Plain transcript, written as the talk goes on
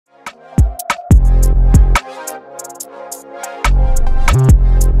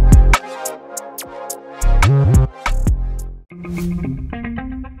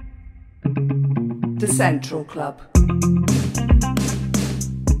Central Club.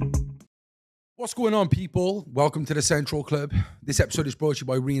 What's going on, people? Welcome to the Central Club. This episode is brought to you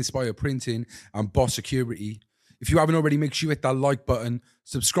by Re-Inspire Printing and Boss Security. If you haven't already, make sure you hit that like button,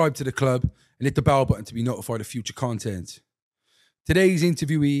 subscribe to the club, and hit the bell button to be notified of future content. Today's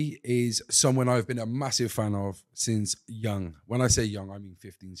interviewee is someone I've been a massive fan of since young. When I say young, I mean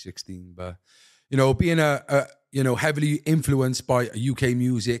 15, 16. But, you know, being heavily influenced by UK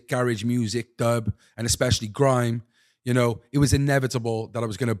music, garage music, dub, and especially grime, you know, it was inevitable that I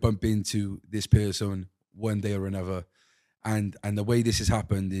was going to bump into this person one day or another. And the way this has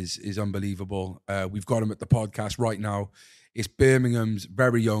happened is unbelievable. We've got him at the podcast right now. It's Birmingham's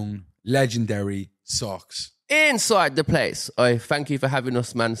very own legendary SOX. Inside the place. I thank you for having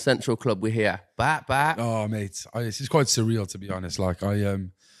us, man. Central Club, we're here. Back. Oh, mate, this is quite surreal, to be honest. Like,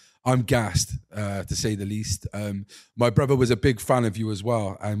 I'm gassed, to say the least. My brother was a big fan of you as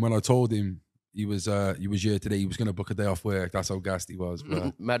well. And when I told him he was here today, he was going to book a day off work. That's how gassed he was.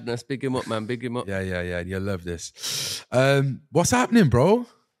 But Madness. Big him up, man. Big him up. Yeah. You'll love this. What's happening, bro?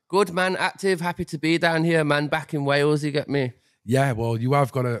 Good, man. Active. Happy to be down here, man. Back in Wales, you get me? Yeah, well, you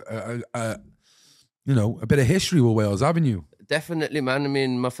have got a bit of history with Wales, haven't you? Definitely, man. I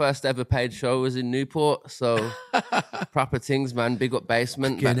mean, my first ever paid show was in Newport, so proper things, man. Big up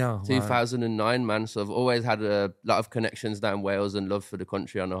basement, 2009, man. So I've always had a lot of connections down Wales and love for the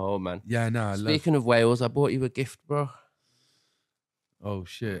country on a whole, man. Yeah, Speaking of Wales, I bought you a gift, bro. Oh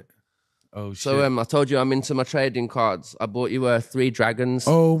shit. So I told you I'm into my trading cards. I bought you 3 dragons.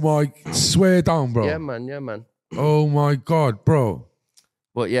 Oh my, swear down, bro. Yeah, man. Oh my God, bro.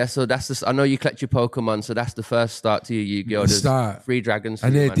 But yeah, so that's I know you collect your Pokemon, so that's the first start to your Yu-Gi-Oh! There's 3 dragons.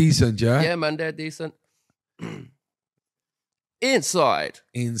 And they're man. decent, yeah? Yeah, man, they're decent. Inside.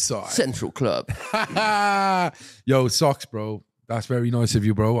 Central Club. Yo, SOX, bro. That's very nice of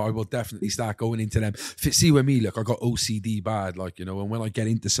you, bro. I will definitely start going into them. See, with me, look, I got OCD bad, like, you know, and when I get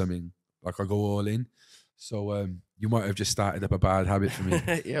into something, like, I go all in. So you might have just started up a bad habit for me.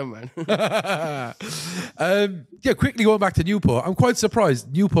 Yeah, man. Quickly going back to Newport, I'm quite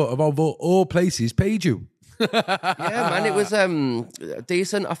surprised Newport, of all places, paid you. Yeah, man, it was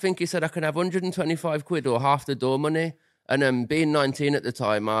decent. I think he said I can have 125 quid or half the door money. And being 19 at the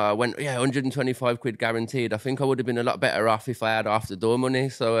time, I went, 125 quid guaranteed. I think I would have been a lot better off if I had half the door money.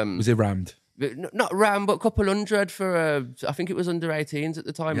 So was it rammed? Not rammed, but a couple hundred for, I think it was under 18s at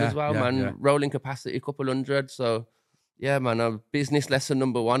the time as well, man. Yeah. Rolling capacity, a couple hundred. So, yeah, man, business lesson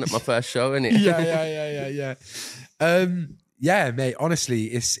number 1 at my first show, innit? Yeah, mate, honestly,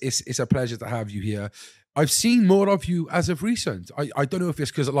 it's a pleasure to have you here. I've seen more of you as of recent. I don't know if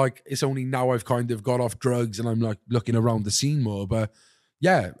it's because, like, it's only now I've kind of got off drugs and I'm, like, looking around the scene more. But,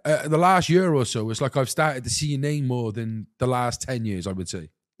 yeah, the last year or so, it's like I've started to see your name more than the last 10 years, I would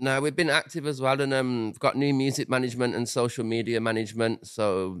say. No, we've been active as well, and got new music management and social media management.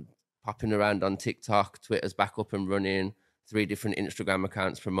 So popping around on TikTok, Twitter's back up and running, 3 different Instagram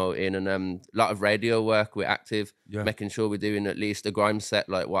accounts promoting, and a lot of radio work. We're active, making sure we're doing at least a grime set,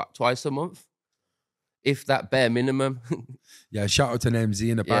 like twice a month, if that bare minimum. Yeah, shout out to MZ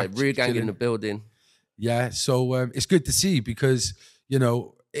in the back. Yeah, Rue Gang in the building. Yeah, so it's good to see because, you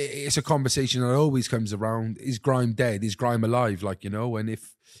know, it's a conversation that always comes around. Is grime dead? Is grime alive? Like, you know, and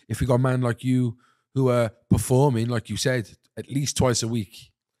if we got a man like you who are performing, like you said, at least twice a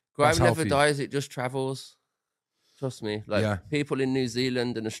week. Grime never dies, it just travels. Trust me. Like, people in New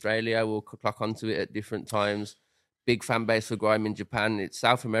Zealand and Australia will clock onto it at different times. Big fan base for grime in Japan. It's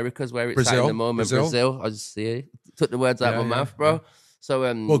South America's where it's at in the moment. Brazil. I just see it. Took the words out of my mouth, bro. Yeah. So,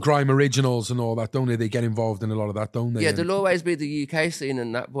 well, grime originals and all that, don't they? They get involved in a lot of that, don't they? Yeah, there'll always be the UK scene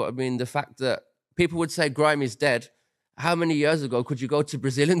and that. But I mean, the fact that people would say grime is dead. How many years ago could you go to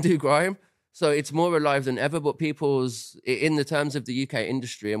Brazil and do grime? So it's more alive than ever. But in the terms of the UK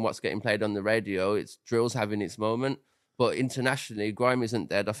industry and what's getting played on the radio, it's drill's having its moment. But internationally, grime isn't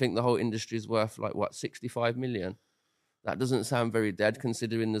dead. I think the whole industry is worth 65 million. That doesn't sound very dead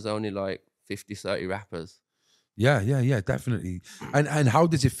considering there's only 50, 30 rappers. Yeah, definitely. And how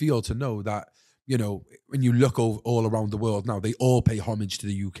does it feel to know that, you know, when you look all around the world now, they all pay homage to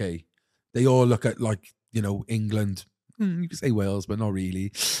the UK. They all look at, you know, England, you could say Wales, but not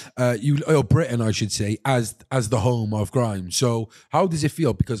really. Or Britain, I should say, as the home of grime. So how does it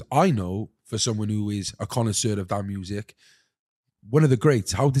feel? Because I know, for someone who is a connoisseur of that music, one of the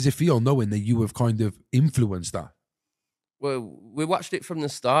greats, how does it feel knowing that you have kind of influenced that? Well, we watched it from the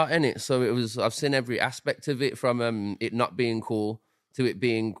start, innit? So I've seen every aspect of it, from it not being cool to it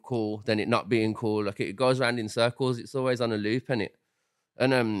being cool, then it not being cool. Like, it goes around in circles. It's always on a loop, innit?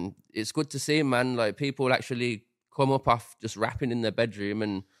 And it's good to see, man, like, people actually come up off just rapping in their bedroom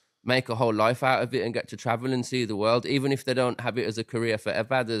and make a whole life out of it and get to travel and see the world, even if they don't have it as a career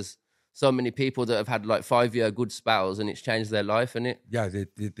forever. There's so many people that have had like 5-year good spells and it's changed their life, and it. Yeah,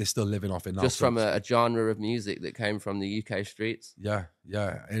 they're still living off it now. Just from a genre of music that came from the UK streets. Yeah,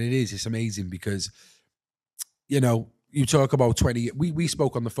 yeah. And it's amazing because, you know, you talk about 20, we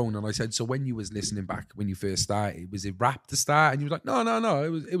spoke on the phone and I said, so when you was listening back, when you first started, was it rap to start? And you was like, no,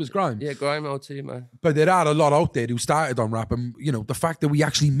 it was grime. Yeah, grime too, man. But there are a lot out there who started on rap, and, you know, the fact that we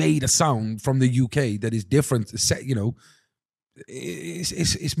actually made a sound from the UK that is different, you know,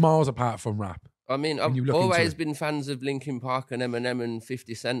 it's miles apart from rap. I mean, I've always been fans of Linkin Park and Eminem and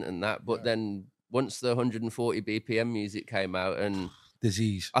 50 Cent and that, but then once the 140 BPM music came out and...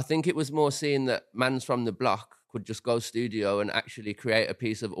 Disease. I think it was more seeing that Mans from the Block could just go studio and actually create a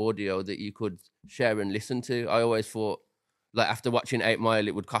piece of audio that you could share and listen to. I always thought, like, after watching 8 Mile,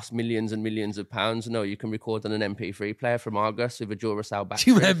 it would cost millions and millions of pounds. No, you can record on an MP3 player from Argos with a Duracell battery.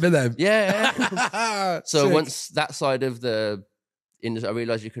 Do you remember them? Yeah. So Sick. once that side of the industry, I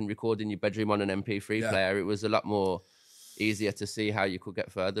realised you can record in your bedroom on an MP3 player. It was a lot more easier to see how you could get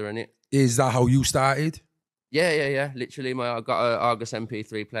further in it. Is that how you started? Yeah. Literally, I got an Argos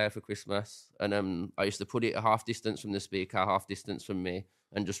MP3 player for Christmas, and I used to put it a half distance from the speaker, half distance from me,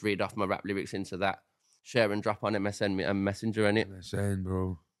 and just read off my rap lyrics into that, share and drop on MSN and Messenger in it. MSN,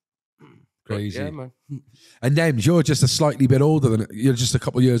 bro. Crazy. But yeah, man. And then you're just a slightly bit older than, you're just a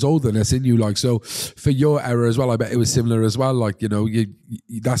couple of years older than us, in you, like, so for your era as well, I bet it was similar as well. Like, you know,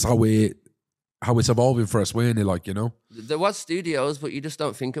 that's how it's evolving for us, weren't it? Like, you know, there was studios, but you just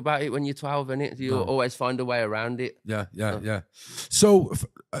don't think about it when you're 12, innit? You always find a way around it. Yeah. So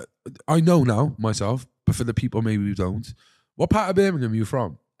I know now myself, but for the people maybe who don't, what part of Birmingham are you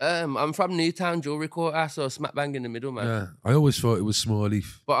from? I'm from Newtown, Jewellery Quarter, so smack bang in the middle, man. Yeah, I always thought it was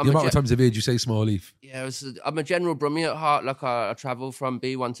Smallheath. But the amount of times I've heard you say Smallheath. Yeah, I'm a general brummie at heart. Like, I travel from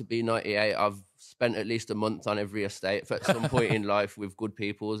B1 to B98. I've spent at least a month on every estate at some point in life with good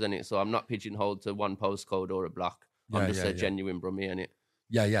peoples, and so I'm not pigeonholed to one postcode or a block. I'm just a genuine brummie, innit?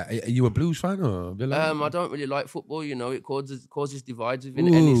 Yeah. Are you a Blues fan or Villa? I don't really like football. You know, it causes divides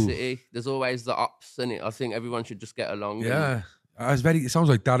within any city. There's always the ups, and I think everyone should just get along. Yeah. It sounds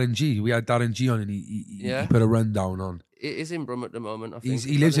like Darren G. We had Darren G on, and he put a rundown on. It is in Brum at the moment, I think.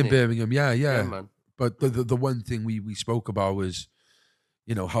 He lives in Birmingham, yeah, man. But the one thing we spoke about was,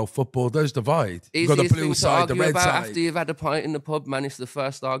 you know, how football does divide. You've got the Easiest blue thing to side, the argue red about side. after you've had a pint in the pub, man, it's the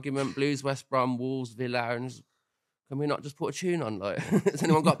first argument. Blues, West Brom, Wolves, Villa, and can we not just put a tune on? Like, has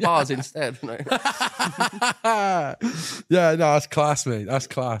anyone got bars instead? Yeah, no, that's class, mate. That's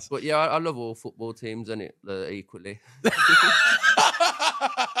class. But yeah, I love all football teams, and equally.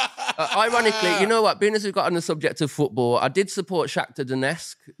 Ironically, you know what? Being as we've got on the subject of football, I did support Shakhtar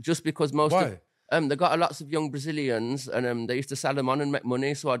Donetsk just because Why? They got lots of young Brazilians, and they used to sell them on and make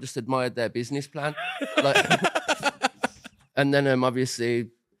money. So I just admired their business plan. And then obviously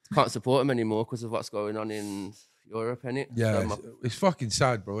can't support them anymore because of what's going on in Europe, innit? Yeah, it's fucking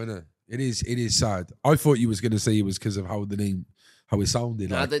sad, bro, innit? It is sad. I thought you was going to say it was because of how it sounded.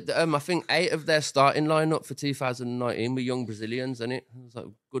 Nah, like. I think 8 of their starting lineup for 2019 were young Brazilians, innit? It was like,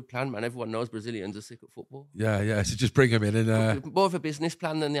 good plan, man. Everyone knows Brazilians are sick at football. Yeah. So just bring them in and more of a business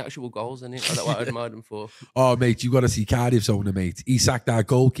plan than the actual goals, innit? That's what I admired them for. Oh, mate, you got to see Cardiff's owner, mate. He sacked our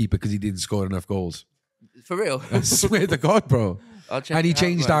goalkeeper because he didn't score enough goals. For real? I swear to God, bro. And he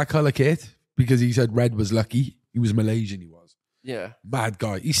changed our colour kit because he said red was lucky. He was Malaysian, he was. Yeah. Mad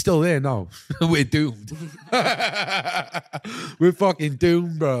guy. He's still there now. We're doomed. We're fucking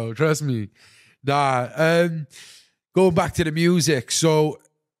doomed, bro. Trust me. Nah. Going back to the music. So,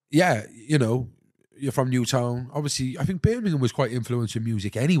 yeah, you know, you're from Newtown. Obviously, I think Birmingham was quite influential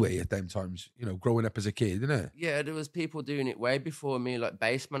music anyway at them times, you know, growing up as a kid, isn't it? Yeah, there was people doing it way before me, like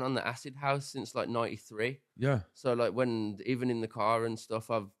Bassman on the Acid House since like 93. Yeah. So like even in the car and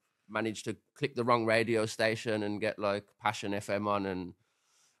stuff, I've managed to click the wrong radio station and get like Passion FM on and,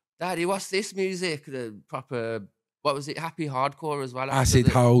 Daddy, what's this music? The proper, what was it? Happy Hardcore as well. Acid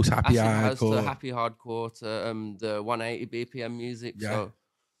House, Happy Acid Hardcore. House to Happy Hardcore to the 180 BPM music. Yeah. So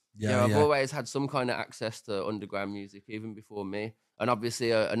yeah, I've always had some kind of access to underground music, even before me. And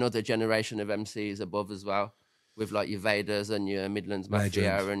obviously another generation of MCs above as well, with like your Vaders and your Midlands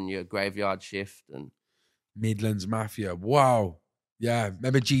Mafia and your Graveyard Shift. And Midlands Mafia. Wow. Yeah,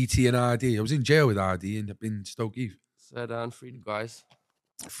 remember GT and RD? I was in jail with RD in Stoke Heath. So down, free the guys.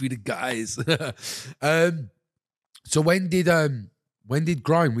 Free the guys. So when did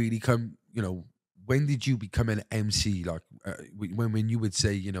grime really come, you know, when did you become an MC? Like when you would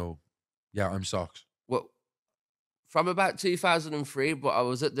say, you know, yeah, I'm SOX. Well, from about 2003, but I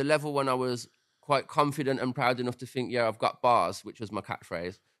was at the level when I was quite confident and proud enough to think, yeah, I've got bars, which was my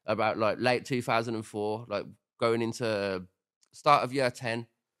catchphrase. about like late 2004, like going into start of year 10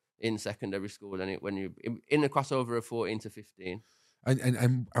 in secondary school, and when you in the crossover of 14 to 15.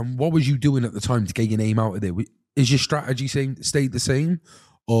 And what was you doing at the time to get your name out of there? Is your strategy stayed the same,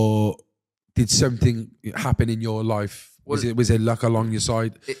 or did something happen in your life? Was it luck along your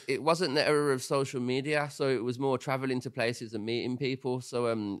side? It wasn't the era of social media, so it was more traveling to places and meeting people.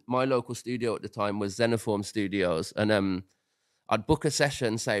 So my local studio at the time was Xenoform Studios, and I'd book a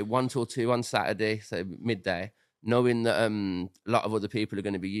session, say 1 till 2 on Saturday, say midday, knowing that a lot of other people are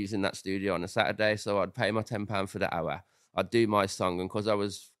going to be using that studio on a Saturday. So I'd pay my £10 for the hour. I'd do my song, and because I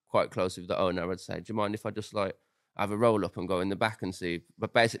was quite close with the owner, I'd say, do you mind if I just like have a roll up and go in the back and see?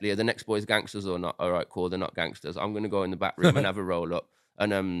 But basically, are the next boys gangsters or not? All right, cool, they're not gangsters. I'm going to go in the back room and have a roll up.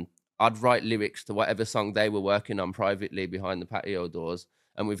 And I'd write lyrics to whatever song they were working on privately behind the patio doors.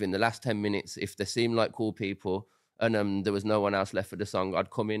 And within the last 10 minutes, if they seemed like cool people and there was no one else left for the song,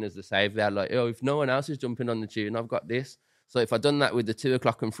 I'd come in as the savior. Like, oh, if no one else is jumping on the tune, I've got this. So if I'd done that with the 2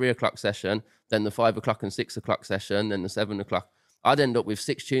 o'clock and 3 o'clock session, then the 5 o'clock and 6 o'clock session, then the 7 o'clock, I'd end up with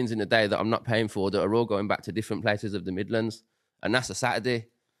 6 tunes in a day that I'm not paying for, that are all going back to different places of the Midlands. And that's a Saturday.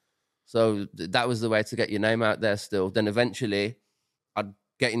 So that was the way to get your name out there still. Then eventually I'd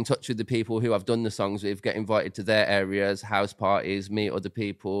get in touch with the people who I've done the songs with, get invited to their areas, house parties, meet other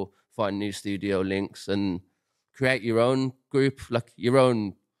people, find new studio links, and create your own group, like your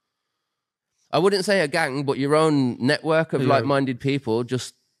own, I wouldn't say a gang, but your own network of like-minded people,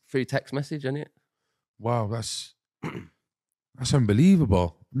 just through text message, innit? Wow, that's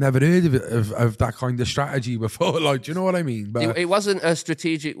unbelievable. Never heard of that kind of strategy before. Like, do you know what I mean? But it wasn't a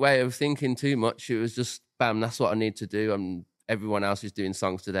strategic way of thinking too much. It was just, bam, that's what I need to do. Everyone else is doing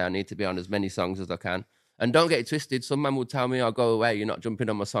songs today. I need to be on as many songs as I can. And don't get it twisted. Some man would tell me, I'll go away, you're not jumping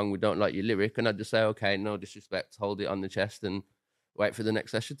on my song, we don't like your lyric. And I'd just say, okay, no disrespect, hold it on the chest and wait for the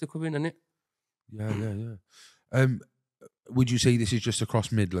next session to come in, innit? Yeah. Would you say this is just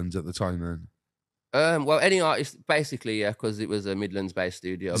across Midlands at the time then? Well, any artist, basically, yeah, because it was a Midlands-based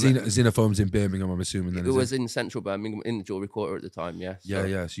studio. Xenoform's in Birmingham, I'm assuming. Then it was in central Birmingham, in the Jewellery Quarter at the time, yeah. So.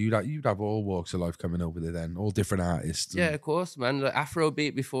 Yeah. So you'd have all walks of life coming over there then, all different artists. Yeah, of course, man. Like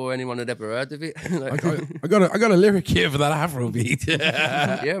Afrobeat before anyone had ever heard of it. Like, I got a lyric here for that Afrobeat.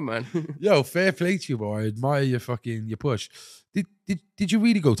 Yeah, man. Yo, fair play to you, boy. I admire your push. Did you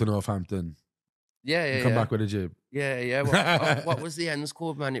really go to Northampton? Yeah. Come back with a jib. Yeah. What was the ends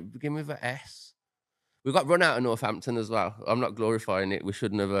called, man? It began with an S. We got run out of Northampton as well. I'm not glorifying it. We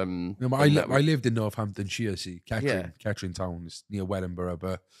shouldn't have. No, I lived in Northamptonshire, Kettering town. It's near Wellingborough,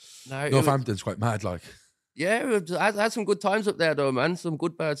 but Northampton's quite mad, like. Yeah, I had some good times up there, though, man. Some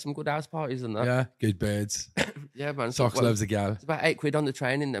good birds, some good house parties and that. Yeah, good birds. Yeah, man. SOX loves a gal. It's about £8 on the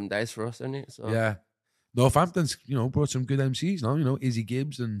train in them days for us, isn't it? So. Yeah. Northampton's, brought some good MCs now, Izzy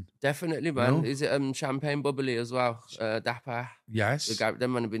Gibbs and... Definitely, man. Is it Champagne Bubbly as well? Dapper. Yes.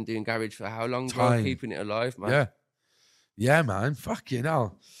 Them man have been doing garage for how long? Bro? Keeping it alive, man. Yeah. Yeah, man. Fucking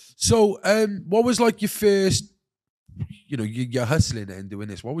hell. So, what was like your first, you're hustling and doing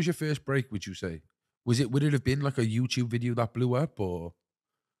this. What was your first break, would you say? Would it have been like a YouTube video that blew up or?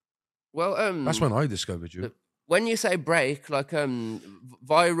 Well, that's when I discovered you. When you say break, like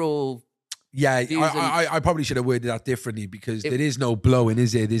viral... Yeah, I probably should have worded that differently because there is no blowing,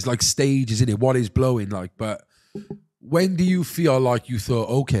 is there? There's like stages in it. What is blowing like? But when do you feel like you thought,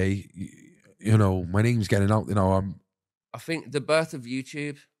 okay, my name's getting out, I think the birth of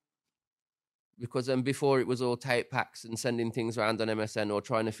YouTube, because before it was all tape packs and sending things around on MSN or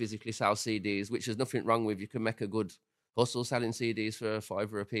trying to physically sell CDs, which there's nothing wrong with. You can make a good hustle selling CDs for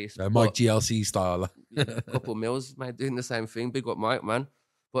 $5 a piece. Mike GLC style. A couple mils, mate, doing the same thing. Big up Mike, man.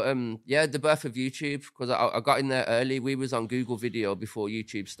 But the birth of YouTube, because I got in there early. We was on Google Video before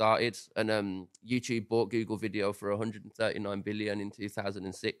YouTube started, and YouTube bought Google Video for 139 billion in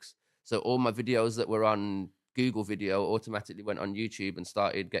 2006. So all my videos that were on Google Video automatically went on YouTube and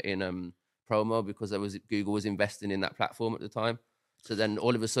started getting promo because Google was investing in that platform at the time. So then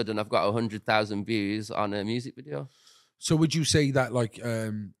all of a sudden I've got 100,000 views on a music video. So would you say that like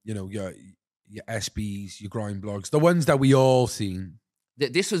your SBs, your Grime blogs, the ones that we all seen?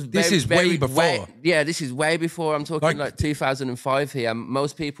 This is way before. This is way before. I'm talking like 2005 here.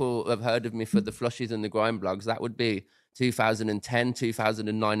 Most people have heard of me for the Flushies and the Grime blogs. That would be 2010,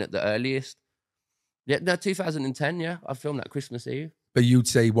 2009 at the earliest. Yeah, no, 2010, yeah. I filmed that Christmas Eve. But you'd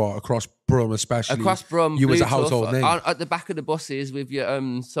say what, across Brum especially? Across Brum, you was a household name. At the back of the buses with your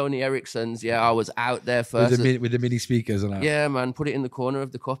Sony Ericssons, yeah, I was out there first. With the mini speakers and that? Yeah, man, put it in the corner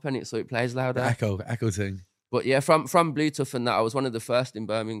of the cup and so it plays louder. The echo thing. But yeah, from Bluetooth and that, I was one of the first in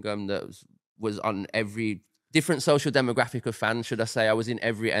Birmingham that was on every different social demographic of fans, should I say. I was in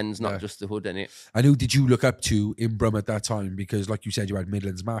every ends, not just the hood, innit? And who did you look up to in Brum at that time? Because like you said, you had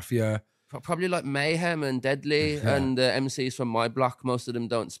Midlands Mafia. Probably like Mayhem and Deadly and the MCs from my block. Most of them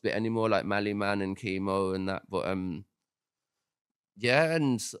don't spit anymore, like Mally Man and Chemo and that. But yeah,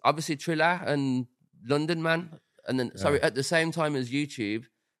 and obviously Triller and London Man. And then, sorry, at the same time as YouTube,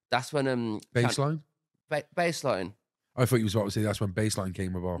 that's when... Baseline? Baseline. I thought you was about to say that's when Baseline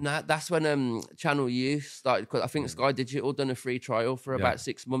came about. Nah, that's when Channel U started, because I think Sky Digital done a free trial for about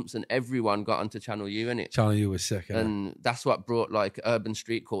 6 months and everyone got onto Channel U, innit? Channel U was sick, and that's what brought like urban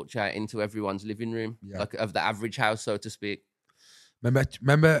street culture into everyone's living room, like of the average house, so to speak.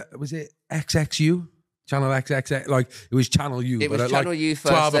 Remember, was it XXU? Channel XXX, like it was Channel U. It was Channel U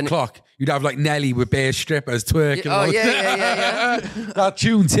first. 12 o'clock, you'd have like Nelly with bare strippers twerking. Oh yeah. That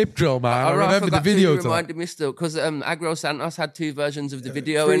tune Tip Drill, man. I remember the video. You reminded me still, because Agro Santos had 2 versions of the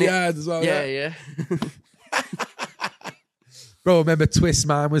video in it. As well, yeah. Bro, remember Twist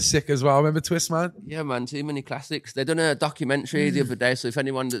Man was sick as well. Remember Twist Man? Yeah, man, too many classics. They done a documentary the other day, so if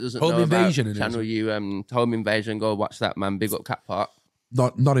anyone that doesn't know Invasion about Channel U, Home Invasion, go watch that, man. Big up Cat Park.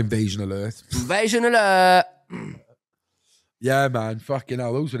 Not Invasion Alert. Invasion Alert. Yeah, man. Fucking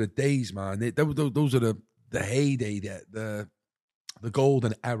hell. Those were the days, man. Those are the heyday, the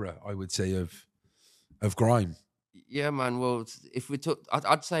golden era, I would say, of grime. Yeah, man. Well, if we took,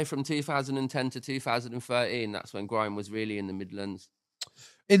 I'd say from 2010 to 2013, that's when grime was really in the Midlands.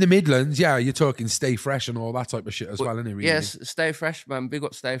 In the Midlands, yeah, you're talking Stay Fresh and all that type of shit as well, isn't it? Really? Yes, Stay Fresh, man. Big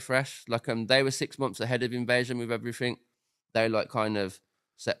up Stay Fresh. Like, they were 6 months ahead of Invasion with everything. They like kind of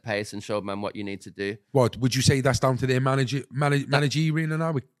set pace and showed man what you need to do. What would you say that's down to their managerial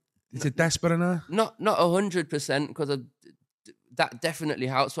now? Is it desperate now? Not 100%, because that definitely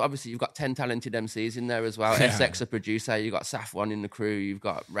helps. So obviously you've got 10 talented MCs in there as well. SX a producer. You got Saf One in the crew. You've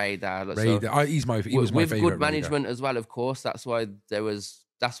got Radar. He was my favorite. With good management as well, of course. That's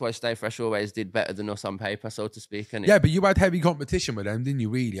why Stay Fresh always did better than us on paper, so to speak. And yeah, but you had heavy competition with them, didn't you,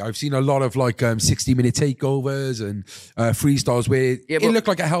 really? I've seen a lot of like 60-minute takeovers and freestyles where it looked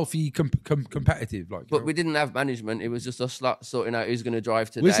like a healthy competitive. But we didn't have management. It was just us sorting out who's going to drive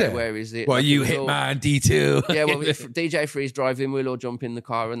today, where is it. Well, like, you Hitman, D2. Yeah, well, if DJ Free's driving, we'll all jump in the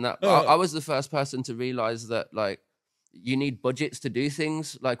car and that. I was the first person to realise that, like, you need budgets to do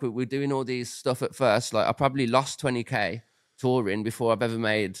things. Like, we're doing all these stuff at first. Like, I probably lost 20k touring before I've ever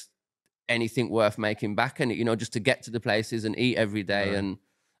made anything worth making back, and just to get to the places and eat every day. And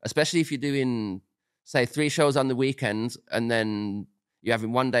especially if you're doing, say, 3 shows on the weekend and then you're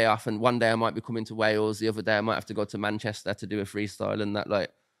having one day off, and one day I might be coming to Wales, the other day I might have to go to Manchester to do a freestyle, and that, like,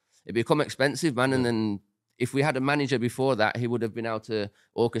 it become expensive, man. And then if we had a manager before that, he would have been able to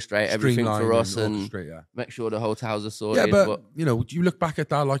orchestrate everything for us and make sure the hotels are sorted. Yeah, but you look back at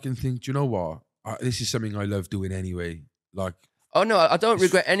that like and think, do you know what? This is something I love doing anyway. Like, oh no, I don't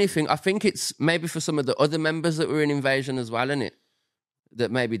regret anything. I think it's maybe for some of the other members that were in Invasion as well, innit?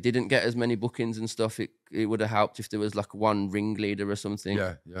 That maybe didn't get as many bookings and stuff. It would have helped if there was like one ringleader or something.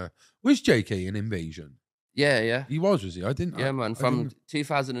 Yeah. Was JK in Invasion? Yeah. He was he? I didn't. Yeah, man. From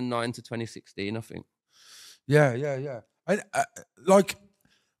 2009 to 2016, I think. Yeah. Like,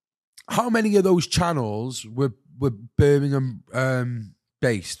 how many of those channels were Birmingham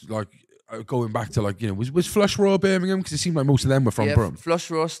based? Like, going back to, like, was Flush Raw Birmingham? Because it seemed like most of them were from Brum.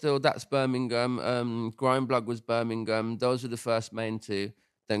 Flush Raw still, that's Birmingham. Grime Blog was Birmingham. Those were the first main 2.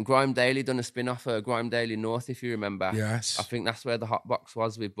 Then Grime Daily done a spin-off of Grime Daily North, if you remember. Yes. I think that's where the hot box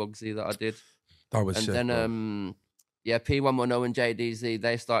was with Bugsy that I did. That was sick. And then, P110 and JDZ,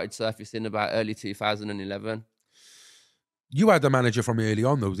 they started surfacing about early 2011. You had the manager from early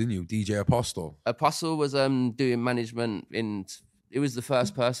on, though, didn't you? DJ Apostle. Apostle was doing management it was the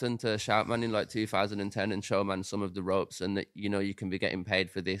first person to shout man in like 2010 and show man some of the ropes, and that, you can be getting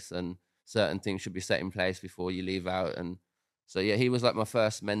paid for this and certain things should be set in place before you leave out. And so, yeah, he was like my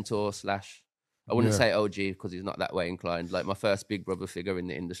first mentor / I wouldn't say OG because he's not that way inclined, like my first big brother figure in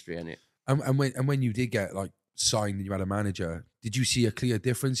the industry. And when you did get like signed and you had a manager, did you see a clear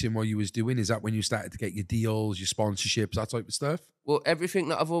difference in what you was doing? Is that when you started to get your deals, your sponsorships, that type of stuff? Well, everything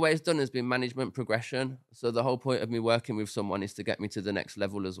that I've always done has been management progression. So the whole point of me working with someone is to get me to the next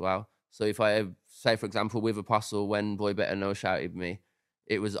level as well. So if I say, for example, with Apostle, when Boy Better Know shouted me,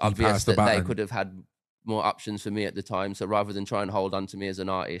 it was obvious that they could have had more options for me at the time. So rather than try and hold on to me as an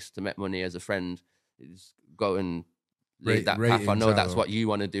artist to make money as a friend, go and lead that path. I know that's what you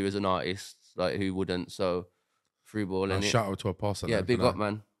want to do as an artist. Like, who wouldn't? So through ball. And shout out to Apostle. Yeah, big up,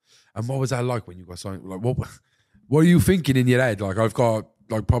 man. And what was that like when you got signed? Like, what are you thinking in your head? Like, I've got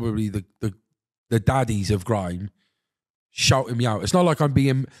like probably the daddies of grime shouting me out. It's not like I'm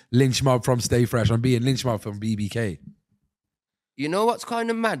being lynch mob from Stay Fresh. I'm being lynch mob from BBK. You know what's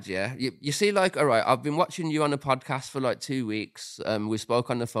kind of mad, yeah? You see, like, all right, I've been watching you on a podcast for like 2 weeks. We spoke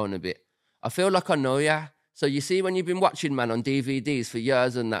on the phone a bit. I feel like I know ya. So you see, when you've been watching, man, on DVDs for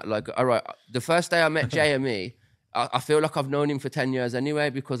years and that, like, all right, the first day I met JME, I feel like I've known him for 10 years anyway,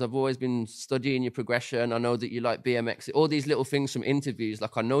 because I've always been studying your progression. I know that you like BMX, all these little things from interviews.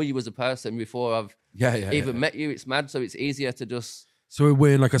 Like, I know you as a person before I've even met you. It's mad. So it's easier to just... So we're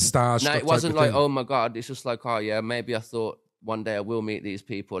wearing like a star. No, it wasn't like, oh my God. It's just like, oh yeah, maybe I thought one day I will meet these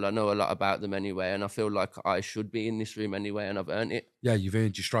people. I know a lot about them anyway. And I feel like I should be in this room anyway. And I've earned it. Yeah, you've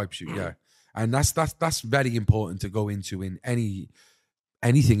earned your stripes, yeah. And that's very important to go into in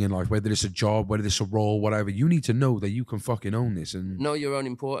anything in life, whether it's a job, whether it's a role, whatever. You need to know that you can fucking own this and know your own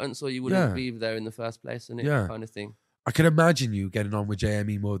importance, or you wouldn't be there in the first place, and kind of thing. I can imagine you getting on with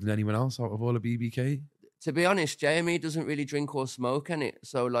JME more than anyone else out of all of BBK. To be honest, JME doesn't really drink or smoke, innit?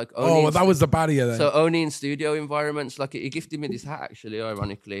 So like, that was the barrier then. So only in studio environments. Like, he gifted me this hat, actually,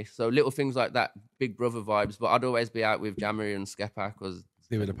 ironically. So little things like that, Big Brother vibes. But I'd always be out with Jammery and Skepa because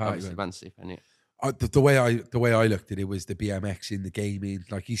they were the party. Fancy, innit? The way I looked at it was the BMX in the gaming.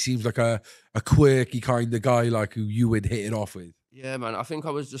 Like, he seems like a quirky kind of guy, like who you would hit it off with. Yeah, man. I think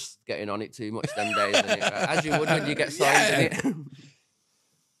I was just getting on it too much them days, innit? As you would when you get signed, innit?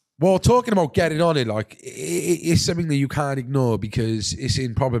 Well, talking about getting on it, like, it's something that you can't ignore because it's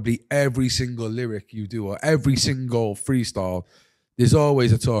in probably every single lyric you do or every single freestyle. There's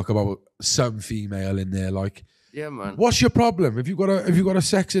always a talk about some female in there. Like, yeah, man. What's your problem? Have you got a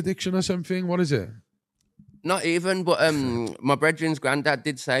sex addiction or something? What is it? Not even, but my brethren's granddad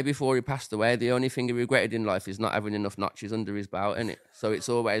did say before he passed away, the only thing he regretted in life is not having enough notches under his belt, innit? So it's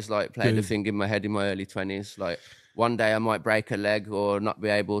always like played a thing in my head in my early 20s, like, one day I might break a leg or not be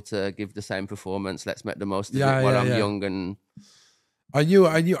able to give the same performance. Let's make the most of it while I'm young. And do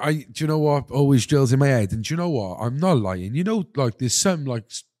you know what always drills in my head? And do you know what? I'm not lying. You know, like, there's some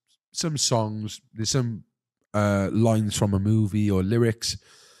songs, there's some lines from a movie or lyrics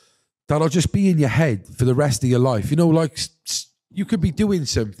that'll just be in your head for the rest of your life. You know, like, you could be doing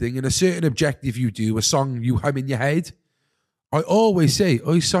something and a certain objective you do, a song you hum in your head. I always say,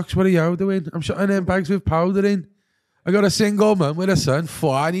 "Oh, SOX, what are you doing? I'm shutting them bags with powder in. I got a single man with a son.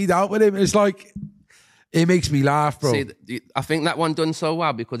 I need out with him." It's like, it makes me laugh, bro. See, I think that one done so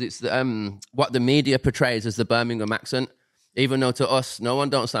well because it's what the media portrays as the Birmingham accent. Even though to us, no one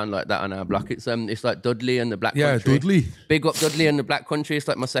don't sound like that on our block. It's like Dudley and the Black Country. Yeah, Dudley. Big up Dudley and the Black Country. It's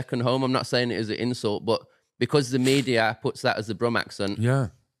like my second home. I'm not saying it as an insult, but because the media puts that as the Brum accent,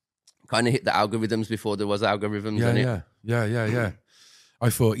 kind of hit the algorithms before there was algorithms. Yeah. I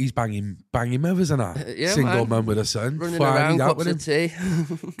thought he's banging mothers and that. Single man with a son. Running around, cups of tea.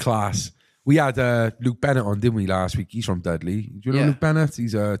 Class. We had Luke Bennett on, didn't we, last week? He's from Dudley. Do you know Luke Bennett?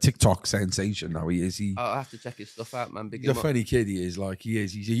 He's a TikTok sensation now. He is. I'll have to check his stuff out, man. He's a funny kid. He is. Like, he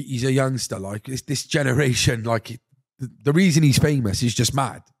is. He's a youngster. Like, this generation. Like, the reason he's famous is just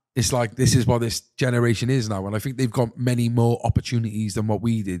mad. It's like, this is what this generation is now, and I think they've got many more opportunities than what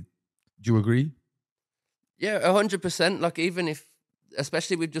we did. Do you agree? Yeah, 100%. Like, even if,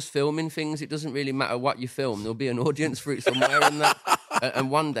 especially with just filming things, it doesn't really matter what you film. There'll be an audience for it somewhere in that.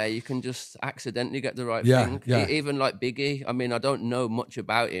 And one day you can just accidentally get the right thing. Yeah. Even like Biggie, I mean, I don't know much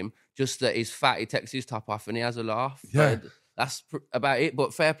about him, just that he's fat, he takes his top off and he has a laugh. Yeah. That's about it.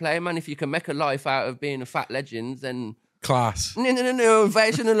 But fair play, man. If you can make a life out of being a fat legend, then... Class. No,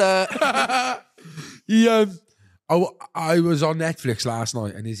 invasion alert. I was on Netflix last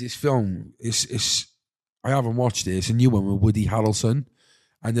night and there's this film, I haven't watched it. It's a new one with Woody Harrelson,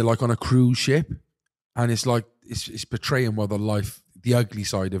 and they're like on a cruise ship, and it's like it's portraying the ugly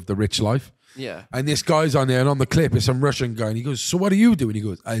side of the rich life. Yeah. And this guy's on there, and on the clip is some Russian guy, and he goes, "So what do you do?" And he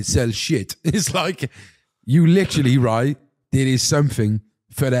goes, "I sell shit." It's like, you literally, right? There is something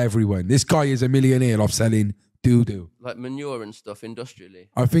for everyone. This guy is a millionaire off selling doo-doo. Like manure and stuff industrially.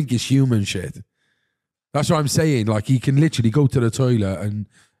 I think it's human shit. That's what I'm saying. Like, he can literally go to the toilet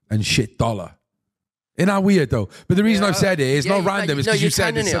and shit dollar. Isn't that weird, though? But the reason I've said it is not random. It's because you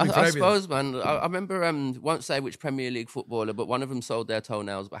said it's something for everyone. I suppose, man. I remember, won't say which Premier League footballer, but one of them sold their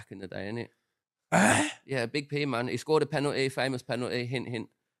toenails back in the day, innit? Yeah, Big P, man. He scored a penalty, famous penalty, hint, hint.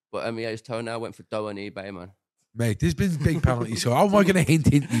 But his toenail went for dough on eBay, man. Mate, there's been big penalties, so how am I going to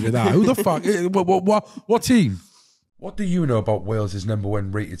hint you with that? Who the fuck? What team? What do you know about Wales'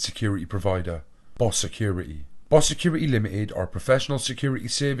 #1 rated security provider, Boss Security? Boss Security Limited are a professional security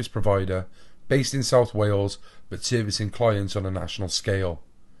service provider based in South Wales, but servicing clients on a national scale.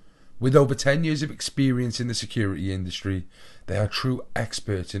 With over 10 years of experience in the security industry, they are true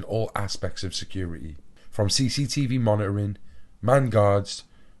experts in all aspects of security. from CCTV monitoring, man guards,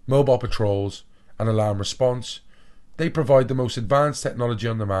 mobile patrols, and alarm response. They provide the most advanced technology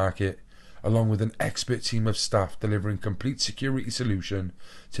on the market, along with an expert team of staff delivering complete security solution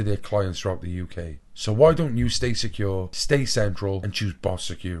to their clients throughout the UK. So why don't you stay secure, stay central, and choose Boss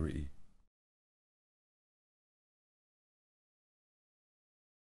Security?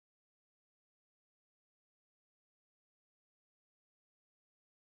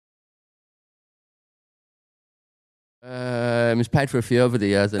 He's paid for a few over the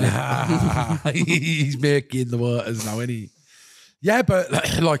years, hasn't he? He's making the waters now, isn't he? Yeah, but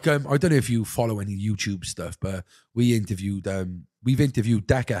like I don't know if you follow any YouTube stuff, but we've interviewed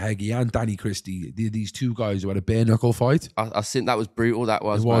Decca Heggie and Danny Christie, these two guys who had a bare knuckle fight. I think that was brutal. That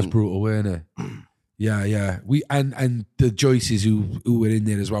was. It was man. brutal, wasn't it? Yeah. We and the Joyces who were in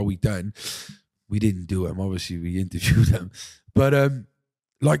there as well. We didn't do them. Obviously, we interviewed them, but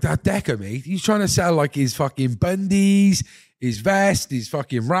like that Decca, mate, he's trying to sell like his fucking bundies, his vest, his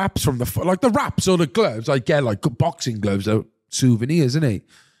fucking wraps from the wraps or the gloves. I get like boxing gloves, are souvenirs, isn't he?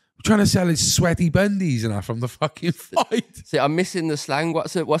 Trying to sell his sweaty bundies and that from the fucking fight. See, I'm missing the slang.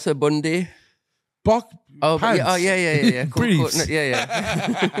 What's a bundy? Pants. Yeah. Cool. Briefs.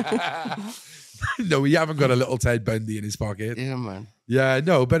 Yeah. No, he haven't got a little Ted Bundy in his pocket. Yeah, man. Yeah,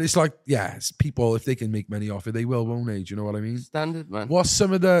 no, but it's like, it's people, if they can make money off it, they will, won't they? Do you know what I mean? Standard, man. What's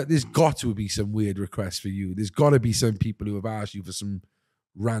there's got to be some weird requests for you. There's got to be some people who have asked you for some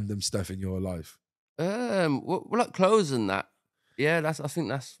random stuff in your life. Well, like clothes and that. Yeah, I think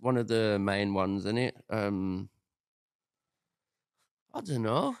that's one of the main ones, isn't it? I don't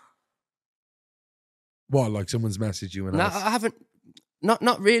know. What, like someone's messaged you and No, asked? I haven't.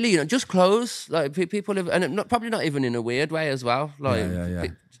 Not really. Just clothes. Like people have, and probably not even in a weird way as well.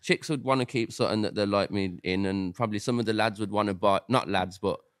 Like chicks would want to keep something that they like me in, and probably some of the lads would want to buy. Not lads,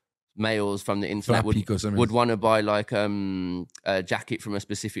 but males from the internet would want to buy like a jacket from a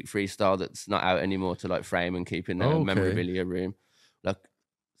specific freestyle that's not out anymore to like frame and keep in a memorabilia room, like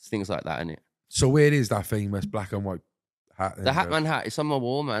things like that, innit? So where is that famous black and white hat? The Hatman hat. It's on my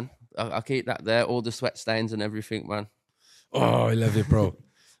wall, man. I keep that there. All the sweat stains and everything, man. Oh, I love it, bro.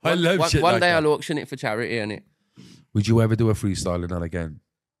 I love shit One like day that. I'll auction it for charity, innit? Would you ever do a freestyle in that again?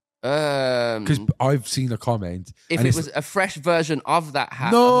 Because I've seen a comment. If it was a fresh version of that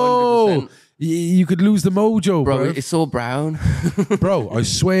hat, no, 100%. You could lose the mojo, bro. It's all brown. Bro, I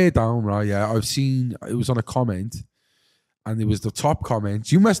swear down, right? Yeah, I've seen, it was on a comment, and it was the top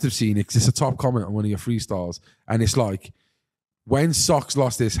comment. You must have seen it because it's a top comment on one of your freestyles, and it's like, when SOX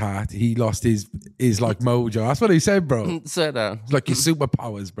lost his hat, he lost his like mojo. That's what he said, bro. Sit down. It's like your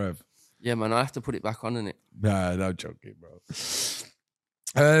superpowers, bro. Yeah, man, I have to put it back on, innit? Nah, no joking, bro.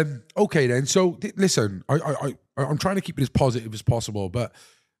 Okay then. So listen, I'm trying to keep it as positive as possible, but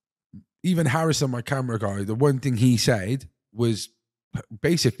even Harrison, my camera guy, the one thing he said was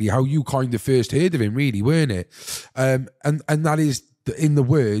basically how you kind of first heard of him, really, weren't it? And that is in the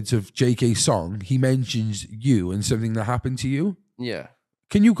words of JK's song, he mentions you and something that happened to you. Yeah.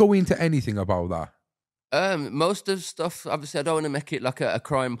 Can you go into anything about that? Most of stuff, obviously, I don't want to make it like a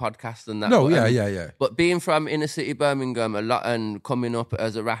crime podcast and that. No, but, yeah. But being from inner city Birmingham a lot and coming up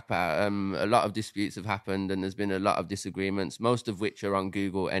as a rapper, a lot of disputes have happened and there's been a lot of disagreements, most of which are on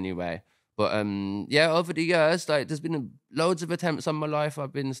Google anyway. But over the years, like there's been loads of attempts on my life.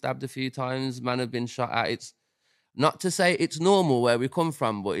 I've been stabbed a few times, man have been shot at. It's not to say it's normal where we come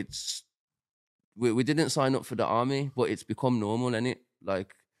from, but we didn't sign up for the army, but it's become normal, innit?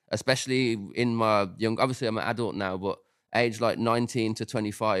 Like, especially in my obviously I'm an adult now, but age like 19 to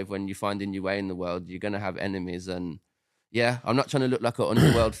 25, when you're finding your way in the world, you're going to have enemies. And yeah, I'm not trying to look like an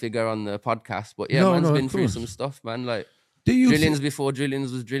underworld figure on the podcast, but yeah, man's been through some stuff, man. Like drillings before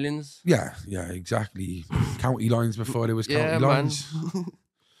drillings was drillings. Yeah, exactly. County lines before there was county man. lines.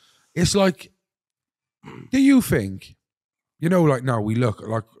 It's like, do you think, like now we look,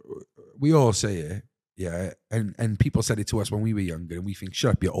 like we all say it, yeah, and people said it to us when we were younger, and we think,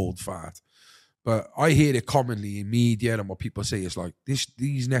 shut up, you old fat. But I hear it commonly in media, and what people say is like,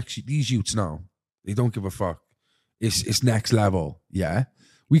 these youths now, they don't give a fuck. It's next level, yeah.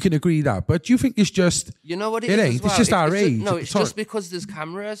 We can agree that, but do you think it's just? You know what it is? Well? It's just our age. It's just because there's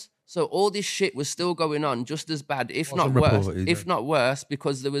cameras. So all this shit was still going on, just as bad, if not worse. If not worse,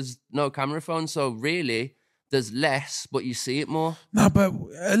 because there was no camera phone. So really, there's less, but you see it more. No, but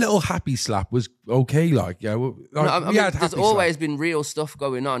a little happy slap was okay. Like, yeah, there's always been real stuff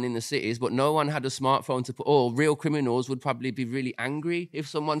going on in the cities, but no one had a smartphone to put. Or real criminals would probably be really angry if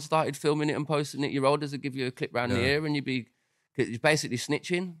someone started filming it and posting it. Your elders would give you a clip round the ear, and you're basically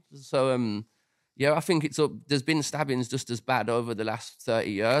snitching. So, I think there's been stabbings just as bad over the last 30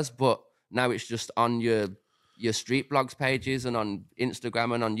 years, but Now it's just on your street blogs pages and on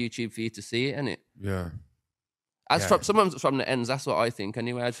Instagram and on YouTube for you to see it, innit? Yeah. Sometimes it's from the ends. That's what I think.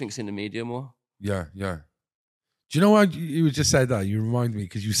 Anyway, I think it's in the media more. Yeah. Do you know why you just said that? You remind me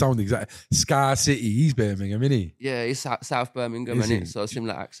because you sound exactly Scar City. He's Birmingham, isn't he? Yeah, he's South Birmingham, isn't it? So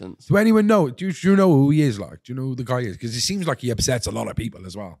similar accents. Do anyone know? Do you know who he is? Like, do you know who the guy is? Because it seems like he upsets a lot of people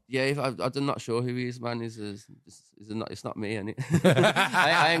as well. Yeah, I'm not sure who he is, man. It's not me, innit?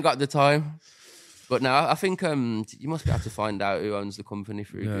 I ain't got the time. But no, I think you must be able to find out who owns the company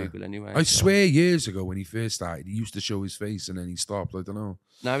through Google anyway. I swear years ago when he first started, he used to show his face and then he stopped. I don't know.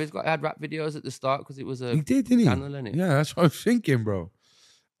 No, he had rap videos at the start because it was a he did, didn't he? channel, innit? Yeah, that's what I was thinking, bro.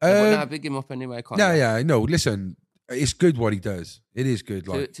 But now big him up anyway. Yeah. No, listen, it's good what he does. It is good,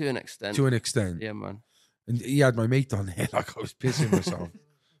 like to an extent. To an extent, yeah, man. And he had my mate on there, like I was pissing myself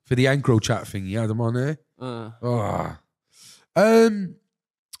for the Ancro chat thing. He had him on there.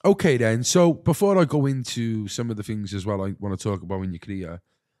 Okay then. So before I go into some of the things as well, I want to talk about in your career.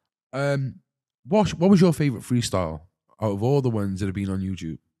 What was your favorite freestyle out of all the ones that have been on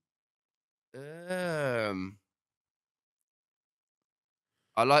YouTube?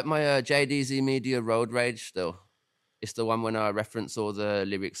 I like my JDZ Media Road Rage still. It's the one when I reference all the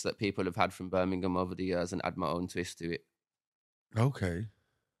lyrics that people have had from Birmingham over the years and add my own twist to it. Okay.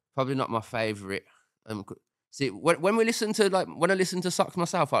 Probably not my favorite. See, when I listen to SOX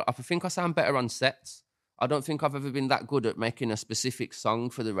myself, I think I sound better on sets. I don't think I've ever been that good at making a specific song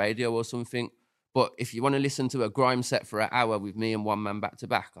for the radio or something. But if you want to listen to a grime set for an hour with me and one man back to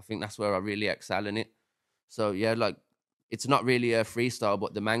back, I think that's where I really excel in it. So yeah, like it's not really a freestyle,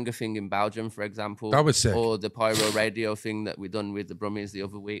 but the manga thing in Belgium, for example, that was sick. Or the pyro radio thing that we done with the Brummies the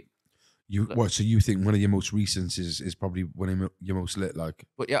other week. So you think one of your most recent is probably one of your most lit, like?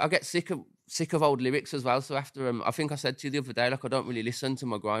 But yeah, I get sick of old lyrics as well. So after I think I said to you the other day, like I don't really listen to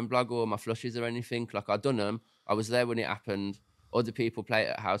my grime blog or my flushes or anything. Like I done them, I was there when it happened. Other people play it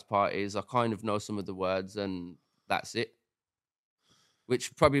at house parties. I kind of know some of the words, and that's it.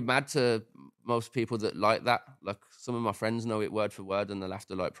 Which probably mad to most people that like that. Like some of my friends know it word for word, and they'll have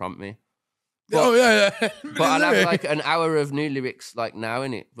to like prompt me. But, but I'll have like an hour of new lyrics like now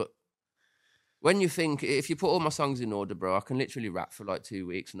in it. But when you think, if you put all my songs in order, bro, I can literally rap for like 2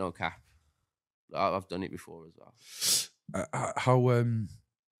 weeks, no cap. I've done it before as well.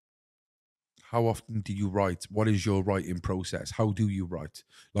 How often do you write? What is your writing process? How do you write?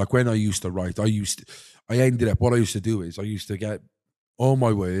 Like when I used to write, what I used to do is I used to get all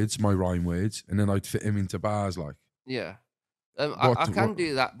my words, my rhyme words, and then I'd fit them into bars like. Yeah. I can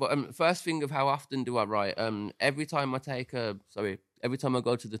do that, but first thing of how often do I write? Every time I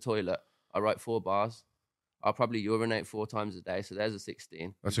go to the toilet, I write 4 bars. I'll probably urinate 4 times a day, so there's a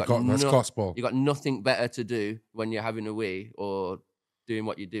 16. That's gospel. You got nothing better to do when you're having a wee or doing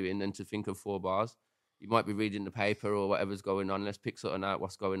what you're doing than to think of 4 bars. You might be reading the paper or whatever's going on. Let's pick something out,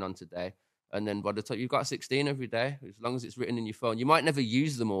 what's going on today. And then by the time you've got 16 every day, as long as it's written in your phone. You might never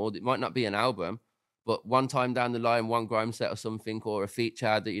use them all. It might not be an album, but one time down the line, one grime set or something, or a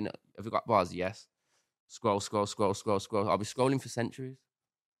feature that, you know, have you got bars? Yes. Scroll. I'll be scrolling for centuries.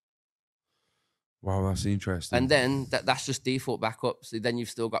 Wow, that's interesting. And then that's just default backup. So then you've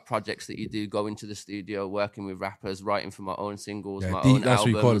still got projects that you do, going to the studio, working with rappers, writing for my own singles, my own albums. That's what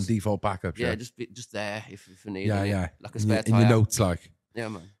you call them, default backups. Yeah, just there if you need it. Yeah. Like a spare in tire. your notes, like. Yeah,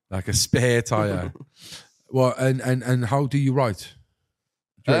 man. Like a spare tire. Well, and how do you write?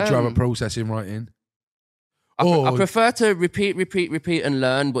 Do you have a process in writing? I prefer to repeat and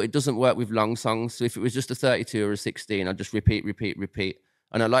learn, but it doesn't work with long songs. So if it was just a 32 or a 16, I'd just repeat.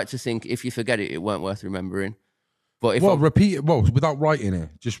 And I like to think if you forget it, it weren't worth remembering. But if repeat it? Well, without writing it,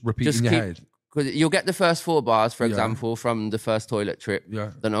 just repeat in your head. Because you'll get the first 4 bars, for example, from the first toilet trip.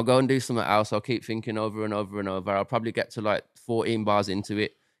 Yeah. Then I'll go and do something else. I'll keep thinking over and over and over. I'll probably get to like 14 bars into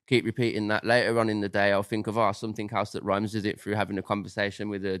it. Keep repeating that. Later on in the day, I'll think of something else that rhymes with it through having a conversation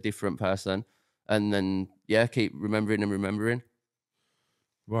with a different person. And then, keep remembering and remembering.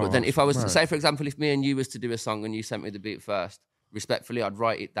 Wow, but then if I was to say, for example, if me and you was to do a song and you sent me the beat first, respectfully, I'd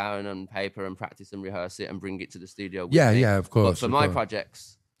write it down on paper and practice and rehearse it and bring it to the studio with me. Yeah, of course. But for my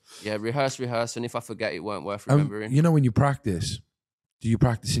projects, rehearse, and if I forget, it won't worth remembering. You know, when you practice, do you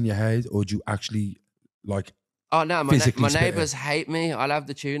practice in your head or do you actually, like, oh, no, my neighbours hate me. I'll have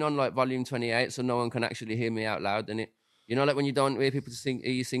the tune on, like, volume 28, so no one can actually hear me out loud, innit? You know, like when you don't hear people hear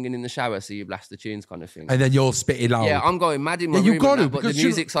you singing in the shower, so you blast the tunes kind of thing. And then you'll spit it loud. Yeah, I'm going mad in my room now, but the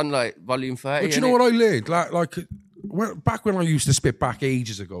music's on, like, volume 30. But you know what I learned? Like back when I used to spit back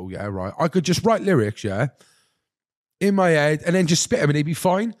ages ago, I could just write lyrics, in my head, and then just spit them and they'd be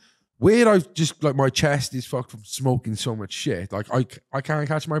fine. Weird, I just like my chest is fucked from smoking so much shit. Like I can't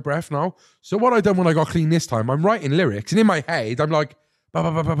catch my breath now. So what I done when I got clean this time, I'm writing lyrics, and in my head I'm like bam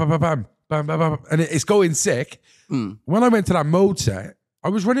bam bam bam bam bam bam bam bam, and it's going sick. When I went to that mode set, I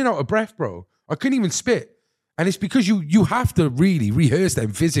was running out of breath, bro. I couldn't even spit, and it's because you have to really rehearse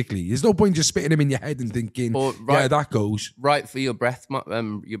them physically. There's no point just spitting them in your head and thinking, yeah, that goes right for your breath.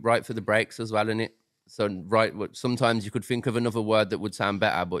 You're right for the breaks as well, innit? So sometimes you could think of another word that would sound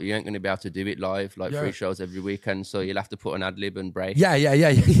better, but you ain't going to be able to do it live, like 3 shows every weekend. So you'll have to put an ad lib and break.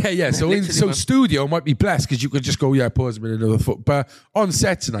 Yeah. So studio might be blessed because you could just go, pause a minute, another foot. But on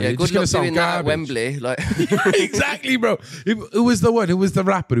set tonight, you're just going to sound garbage. At Wembley, like exactly, bro. Who was the one? Who was the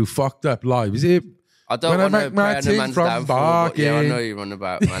rapper who fucked up live? Is it? I don't want to play on a man's downfall, but yeah, I know you're on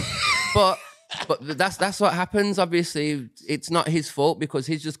about, man. But that's what happens. Obviously, it's not his fault because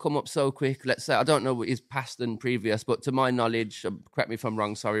he's just come up so quick. Let's say, I don't know what his past and previous, but to my knowledge, correct me if I'm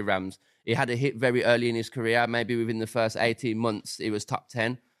wrong, sorry, Rams, he had a hit very early in his career. Maybe within the first 18 months, he was top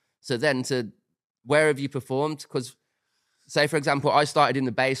 10. So then where have you performed? Because say, for example, I started in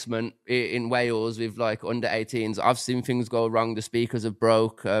the basement in Wales with like under 18s. I've seen things go wrong. The speakers have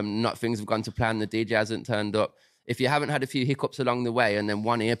broke. Things have gone to plan. The DJ hasn't turned up. If you haven't had a few hiccups along the way and then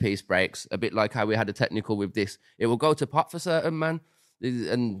one earpiece breaks, a bit like how we had a technical with this, it will go to pot for certain, man.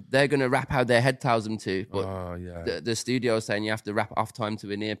 And they're going to rap how their head tells them to. But the studio is saying you have to rap off time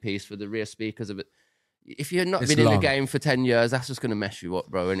to an earpiece for the rear speakers of it. If you're not been in the game for 10 years, that's just going to mess you up,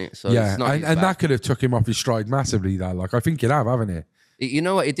 bro, innit? So yeah, it's not and that could have took him off his stride massively, that. Like, I think it have, haven't it? You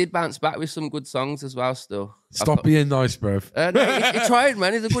know what? He did bounce back with some good songs as well still. Stop being nice, bruv. No, he tried,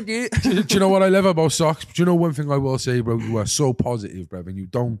 man. He's a good youth. Do you know what I love about SOX? Do you know one thing I will say, bro? You are so positive, bruv, and you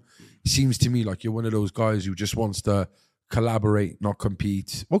don't... It seems to me like you're one of those guys who just wants to collaborate, not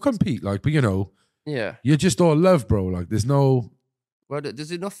compete. Well, compete, like, but you know... Yeah. You're just all love, bro. Like, there's no... Well,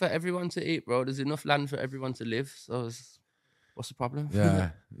 there's enough for everyone to eat, bro. There's enough land for everyone to live. So what's the problem? Yeah.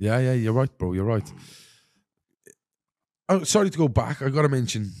 You're right, bro. You're right. Oh, sorry to go back. I got to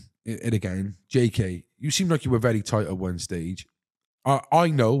mention it again. JK, you seem like you were very tight at one stage. I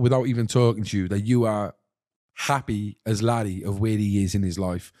know, without even talking to you, that you are happy as laddie of where he is in his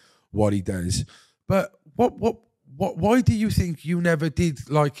life, what he does. But why do you think you never did?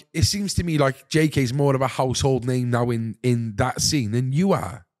 Like, it seems to me like JK's more of a household name now in that scene than you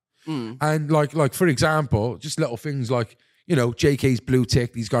are. And like for example, just little things like, you know, JK's blue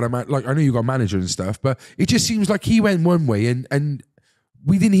tick. He's got like, I know you got manager and stuff, but it just seems like he went one way and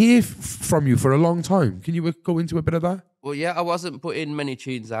we didn't hear from you for a long time. Can you go into a bit of that? Well, yeah, I wasn't putting many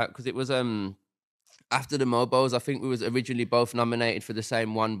tunes out because it was after the Mobos. I think we was originally both nominated for the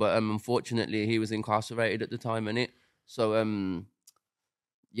same one, but unfortunately he was incarcerated at the time, innit? So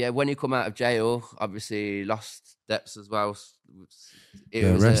yeah, when he come out of jail, obviously lost Deps as well.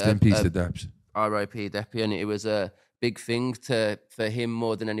 Rest in peace to Deps. R.I.P. Deppy, and it was a big thing for him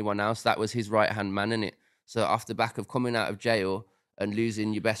more than anyone else. That was his right-hand man, innit? So off the back of coming out of jail and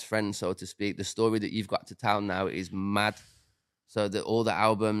losing your best friend, so to speak, the story that you've got to tell now is mad. So that all the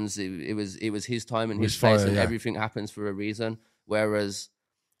albums, it was his time and his place, and everything happens for a reason. Whereas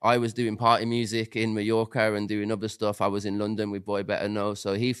I was doing party music in Mallorca and doing other stuff. I was in London with Boy Better Know.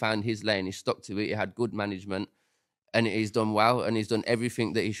 So he found his lane, he stuck to it, he had good management, and he's done well, and he's done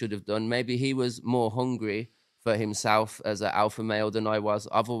everything that he should have done. Maybe he was more hungry for himself as an alpha male than I was.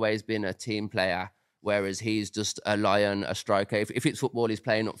 I've always been a team player, whereas he's just a lion, a striker. If it's football, he's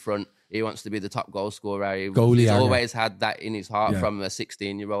playing up front. He wants to be the top goal scorer. He's always had that in his heart from a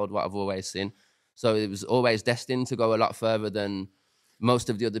 16-year-old, what I've always seen. So it was always destined to go a lot further than most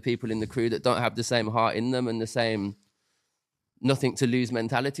of the other people in the crew that don't have the same heart in them and the same nothing to lose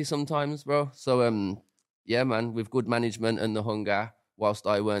mentality sometimes, bro. So, yeah, man, with good management and the hunger, whilst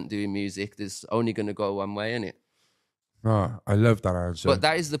I weren't doing music, there's only going to go one way, innit? Oh, I love that answer. But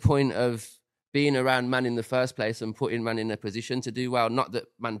that is the point of being around man in the first place and putting man in a position to do well. Not that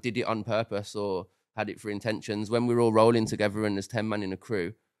man did it on purpose or had it for intentions. When we're all rolling together and there's 10 man in a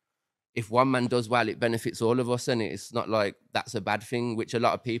crew, if one man does well, it benefits all of us, and it's not like that's a bad thing, which a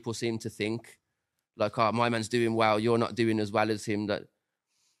lot of people seem to think. Like, oh, my man's doing well, you're not doing as well as him.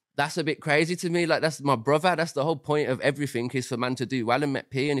 That's a bit crazy to me. Like, that's my brother. That's the whole point of everything, is for man to do well and met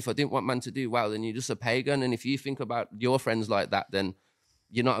P. And if I didn't want man to do well, then you're just a pagan. And if you think about your friends like that, then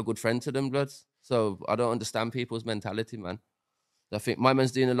you're not a good friend to them, bloods. So I don't understand people's mentality, man. I think my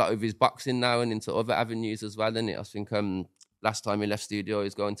man's doing a lot of his boxing now and into other avenues as well, innit? I think last time he left studio,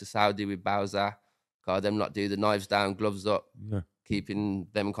 he's going to Saudi with Bowser. Got them lot do the knives down, gloves up, keeping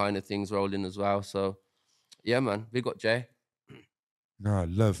them kind of things rolling as well. So, yeah, man, we got Jay. No,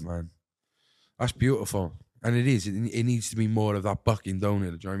 love, man. That's beautiful. And it is. It needs to be more of that bucking, don't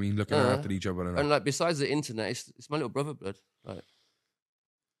it? Do you know what I mean? Looking after each other. And like, besides the internet, it's my little brother, blood. Like,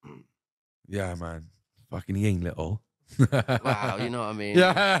 yeah, man. Fucking, he ain't little. wow, you know what I mean?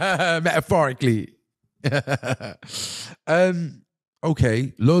 Yeah, metaphorically.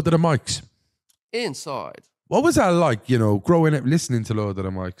 Okay, Lord of the Mics. Inside. What was that like, you know, growing up listening to Lord of the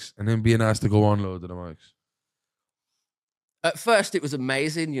Mics and then being asked to go on Lord of the Mics? At first, it was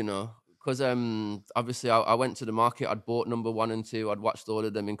amazing, you know, because obviously I went to the market. I'd bought number 1 and 2. I'd watched all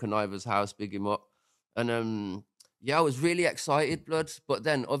of them in Conniver's house, big him up. And yeah, I was really excited, blood. But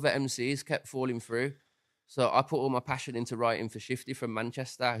then other MCs kept falling through. So I put all my passion into writing for Shifty from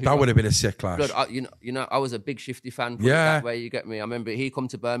Manchester. That would have been a sick clash. Blood, you know, I was a big Shifty fan. Put it that way, you get me. I remember he come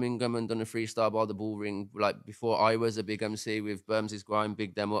to Birmingham and done a freestyle by the Bull Ring, like before I was a big MC with Birminghams Grime,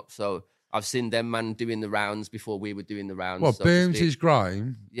 big them up. So I've seen them, man, doing the rounds before we were doing the rounds. Well, so Birminghams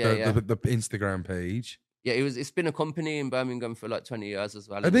Grime, yeah. The Instagram page. Yeah, it's been a company in Birmingham for like 20 years as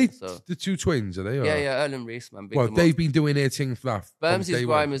well. Are they so, the two twins, are they? Or? Yeah, Earl and Reese, man. Well, they've been doing their thing for that. Birminghams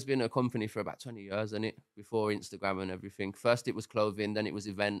Grime has been a company for about 20 years, isn't it? Before Instagram and everything. First it was clothing, then it was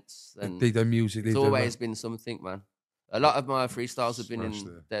events. And they done music. It's always been something, man. A lot of my freestyles have been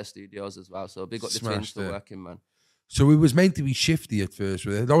in their studios as well. So big up the twins for working, man. So it was meant to be Shifty at first,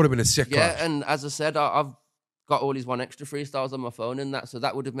 that would have been a sick clash. Yeah, and as I said, I've got all these 1Xtra freestyles on my phone and that, so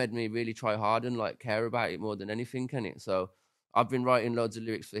that would have made me really try hard and like care about it more than anything, can it? So I've been writing loads of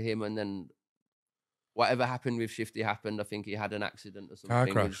lyrics for him, and then whatever happened with Shifty happened. I think he had an accident or something. Car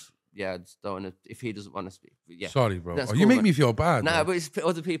crash. Which, yeah, I just don't want to, if he doesn't want to speak. Yeah. Sorry, bro. Cool, you make me feel bad. Nah, but it's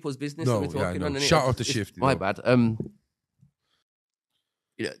other people's business that we're talking on. Shout out to Shifty. My bad.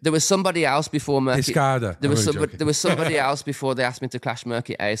 There was somebody else before Murky. There was somebody else before they asked me to clash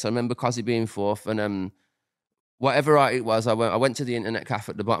Murky Ace. I remember Cozzy being 4th, and whatever it was, I went to the internet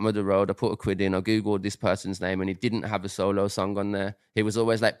cafe at the bottom of the road. I put a quid in. I googled this person's name, and he didn't have a solo song on there. He was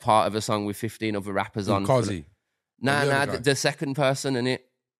always like part of a song with 15 other rappers on. Cozzy. The second person in it.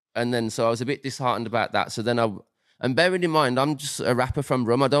 And then so I was a bit disheartened about that. So then and bearing in mind, I'm just a rapper from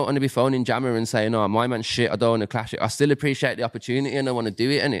Rum. I don't want to be phoning Jammer and saying, "Oh, my man's shit. I don't want to clash it." I still appreciate the opportunity and I want to do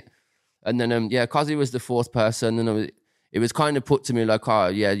it, innit? And then, Cozzy was the 4th person, and it was kind of put to me like, "Oh,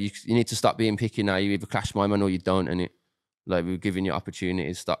 yeah, you need to stop being picky now. You either clash my man or you don't," innit? Like, we're giving you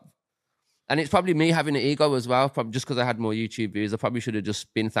opportunities. Stop. And it's probably me having an ego as well. Probably just because I had more YouTube views, I probably should have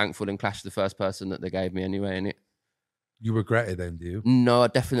just been thankful and clashed the first person that they gave me anyway, innit? You regret it then, do you? No, I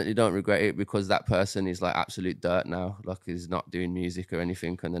definitely don't regret it, because that person is like absolute dirt now. Like, he's not doing music or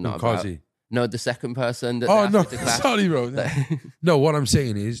anything, and they're not about... No, the second person that... Oh, no, sorry, bro. No, what I'm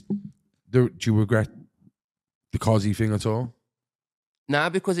saying is, do you regret the Cozzy thing at all? Nah,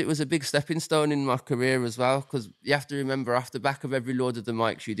 because it was a big stepping stone in my career as well, because you have to remember, off the back of every Lord of the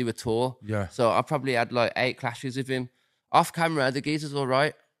Mics, you do a tour. Yeah. So I probably had like 8 clashes with him. Off camera, the geezer's all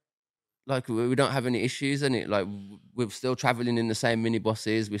right. Like, we don't have any issues, and like, we're still traveling in the same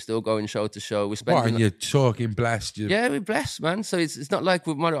minibuses. We're still going show to show. We're spending. What, and you're talking blessed? Yeah, we're blessed, man. So it's not like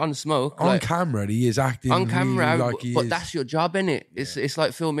we're on smoke. On camera, he is acting on camera, really like but that's your job, innit? It's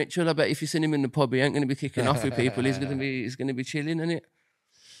like Phil Mitchell. I bet if you seen him in the pub, he ain't going to be kicking off with people. He's going to be chilling, innit?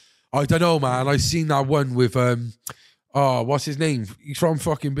 I don't know, man. I seen that one with what's his name? He's from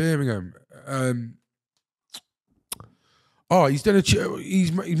fucking Birmingham. He's done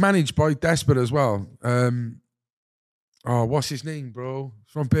he's managed by Desperate as well. What's his name, bro?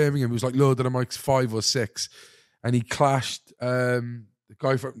 He's from Birmingham. He was like Lord of the Mics 5 or 6, and he clashed the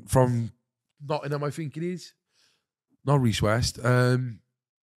guy from Nottingham, I think it is. Not Reese West.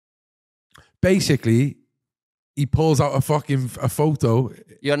 Basically, he pulls out a photo.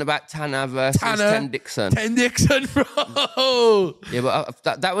 You're on about Tanner versus Ten Dixon. Ten Dixon, bro. Yeah,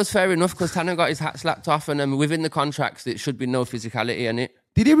 but that was fair enough, because Tanner got his hat slapped off, and within the contracts, it should be no physicality in it.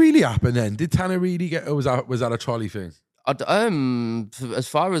 Did it really happen then? Did Tanner really get, or was that a trolley thing? As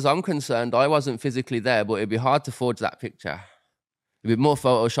far as I'm concerned, I wasn't physically there, but it'd be hard to forge that picture. It'd be more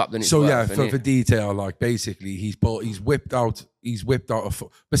Photoshop than it's worth. So yeah, for detail, like basically, he's whipped out a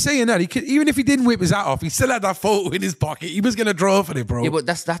photo. But saying that, even if he didn't whip his hat off, he still had that photo in his pocket. He was gonna draw for it, bro. Yeah, but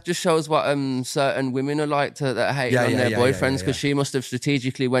that just shows what certain women are like that hate on their boyfriends, because she must have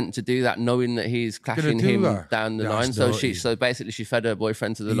strategically went to do that, knowing that he's clashing him down the line. So basically, she fed her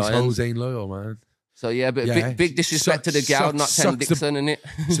boyfriend to the lions. These hoes ain't loyal, man. So yeah, but big disrespect to the gal, not Ten Dixon, innit?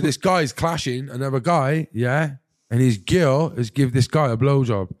 So this guy's clashing another guy, yeah. And his girl has give this guy a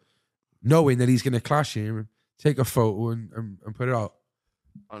blowjob, knowing that he's going to clash him, take a photo and put it out.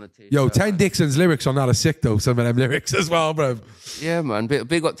 On a t-shirt. Yo, Ten Dixon's lyrics are not a sick though, some of them lyrics as well, bro. Yeah, man.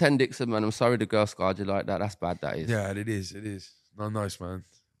 Big up Ten Dixon, man. I'm sorry the girl scarred you like that. That's bad, that is. Yeah, it is. Not nice, man.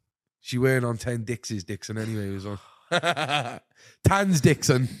 She wearing on 10 Dixon anyway. It was on. Tans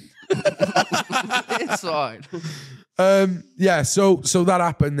Dixon. It's fine. Yeah, so that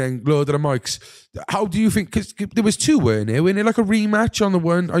happened then, loaded of mics. How do you think, because there was two, weren't there? Weren't there like a rematch on the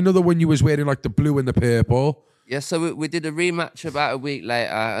one? I know the one you was wearing like the blue and the purple. Yeah, so we did a rematch about a week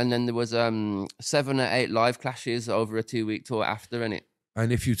later, and then there was 7 or 8 live clashes over a 2-week tour after, innit?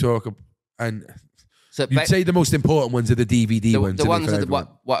 And if you talk, and so you'd say the most important ones are the DVD ones. The ones are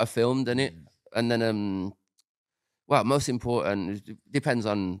what are filmed, innit? And then, well, most important, it depends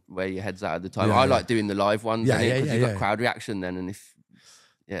on where your head's at the time. I like doing the live ones, because you've got crowd reaction then, and if...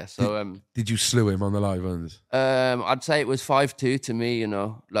 Yeah, so... did you slew him on the live ones? I'd say it was 5-2 to me, you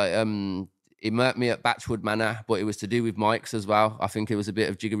know. Like, he murked me at Batchwood Manor, but it was to do with mics as well. I think it was a bit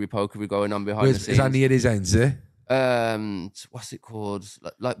of jiggery-pokery going on behind the scenes. Is that near his ends, eh? What's it called?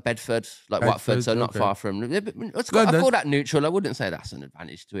 Like Bedford, like Watford, so not far from... I call that neutral. I wouldn't say that's an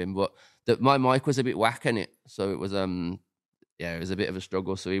advantage to him, but my mic was a bit whack in it. So it was, it was a bit of a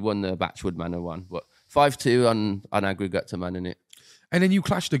struggle. So he won the Batchwood Manor one, but 5-2 on aggregate to man in it. And then you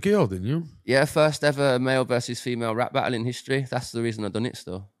clashed a girl, didn't you? Yeah, first ever male versus female rap battle in history. That's the reason I've done it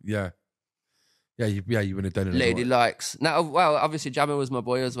still. Yeah. Yeah, you wouldn't have done it. Lady Likes. Now, well, obviously Jammer was my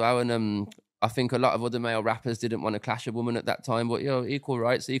boy as well, and I think a lot of other male rappers didn't want to clash a woman at that time, but, equal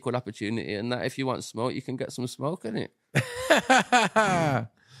rights, equal opportunity, and that if you want smoke, you can get some smoke in it.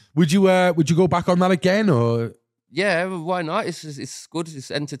 Would you go back on that again, or...? Yeah, why not? It's good.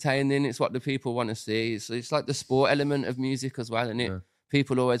 It's entertaining. It's what the people want to see. It's like the sport element of music as well, isn't it? Yeah.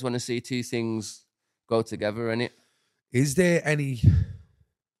 People always want to see two things go together, innit? Is there anyone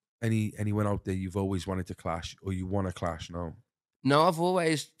out there you've always wanted to clash, or you want to clash now? No, I've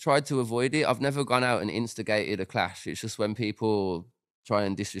always tried to avoid it. I've never gone out and instigated a clash. It's just when people try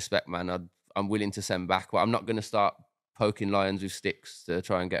and disrespect, man, I'm willing to send back, but I'm not going to start poking lions with sticks to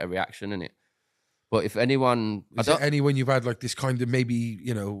try and get a reaction, innit? But if anyone... Is there anyone you've had like this kind of maybe,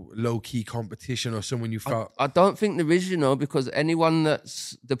 low-key competition, or someone you felt... I don't think there is, because anyone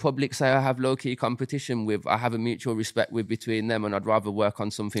that's the public say I have low-key competition with, I have a mutual respect with between them, and I'd rather work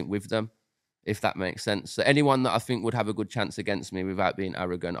on something with them, if that makes sense. So anyone that I think would have a good chance against me without being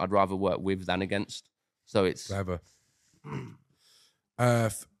arrogant, I'd rather work with than against. So it's... Forever.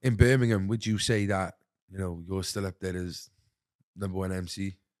 In Birmingham, would you say that, you're still up there as #1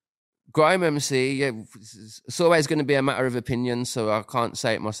 MC? Grime MC, yeah, it's always going to be a matter of opinion, so I can't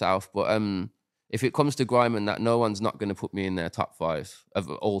say it myself. But if it comes to grime and that, no one's not going to put me in their top 5 of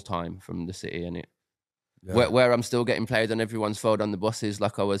all time from the city, innit? Yeah. Where I'm still getting played on everyone's phone on the buses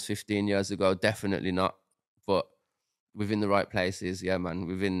like I was 15 years ago, definitely not. But within the right places, yeah, man,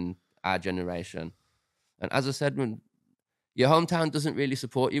 within our generation. And as I said, when your hometown doesn't really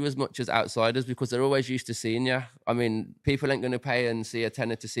support you as much as outsiders, because they're always used to seeing you. I mean, people ain't going to pay and see a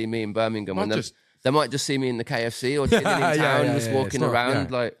tenner to see me in Birmingham. They might just see me in the KFC or chilling in town, just walking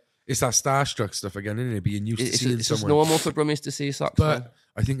around. Like, it's that starstruck stuff again, isn't it? Being used to seeing someone. It's just normal for Brummies to see SOX. But man,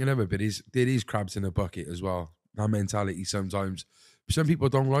 I think another bit is there is crabs in a bucket as well. That mentality sometimes. Some people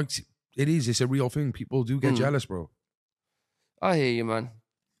don't like it. It's a real thing. People do get jealous, bro. I hear you, man.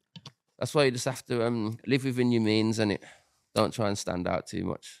 That's why you just have to live within your means, innit? Don't try and stand out too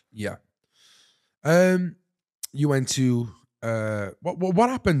much. Yeah. You went to what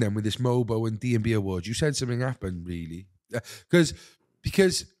happened then with this Mobo and D&B Awards? You said something happened, really,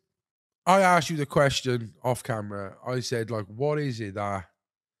 because I asked you the question off camera. I said, like, what is it that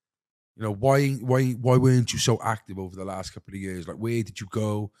why weren't you so active over the last couple of years? Like, where did you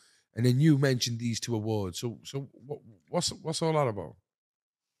go? And then you mentioned these 2 awards. So what's all that about?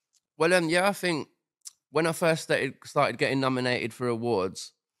 Well, I think when I first started getting nominated for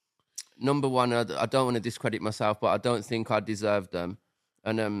awards, number one, I don't want to discredit myself, but I don't think I deserved them.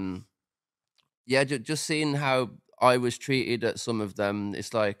 And just seeing how I was treated at some of them,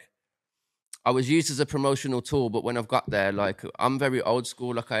 it's like I was used as a promotional tool, but when I've got there, like, I'm very old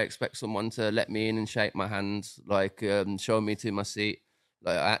school. Like, I expect someone to let me in and shake my hand, like, show me to my seat.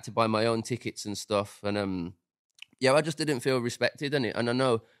 Like, I had to buy my own tickets and stuff. And I just didn't feel respected. And I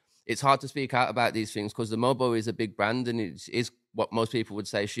know it's hard to speak out about these things because the Mobo is a big brand and it is what most people would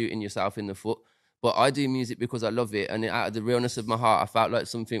say shooting yourself in the foot. But I do music because I love it. And out of the realness of my heart, I felt like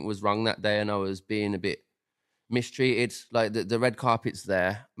something was wrong that day and I was being a bit mistreated. Like, the red carpet's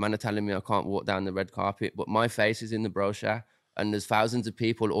there. Man are telling me I can't walk down the red carpet, but my face is in the brochure. And there's thousands of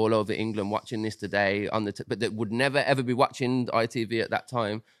people all over England watching this today but that would never, ever be watching ITV at that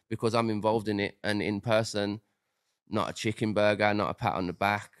time because I'm involved in it and in person. Not a chicken burger, not a pat on the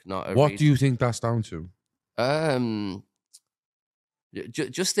back, not a... What do you think that's down to?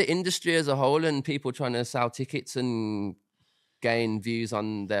 Just the industry as a whole and people trying to sell tickets and gain views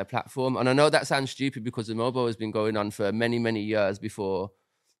on their platform. And I know that sounds stupid because the MOBO has been going on for many, many years before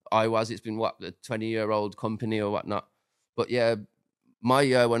I was. It's been, what, a 20-year-old company or whatnot. But yeah, my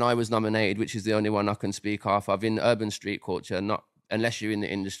year when I was nominated, which is the only one I can speak of in urban street culture, not unless you're in the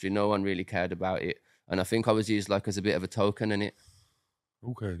industry, no one really cared about it. And I think I was used like as a bit of a token in it.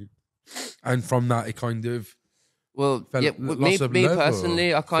 Okay. And from that, it kind of... Well, yeah, me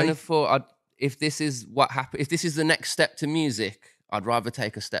personally, I kind of thought if this is what happened, if this is the next step to music, I'd rather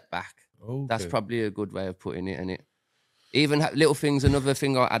take a step back. Okay. That's probably a good way of putting it, innit? Even little things, another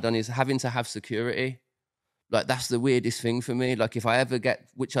thing I'll add on is having to have security. Like, that's the weirdest thing for me. Like, if I ever get,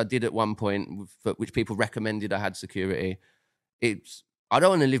 which I did at one point, which people recommended I had security, I don't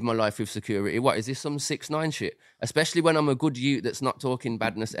want to live my life with security. What, is this some 6ix9ine shit? Especially when I'm a good youth that's not talking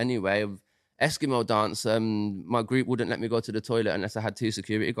badness anyway. Eskimo dance, my group wouldn't let me go to the toilet unless I had 2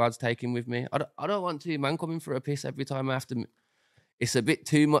 security guards taking with me. I don't want 2 men coming for a piss every time I have to. It's a bit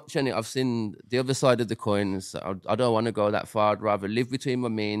too much, and I've seen the other side of the coin. So I don't want to go that far. I'd rather live between my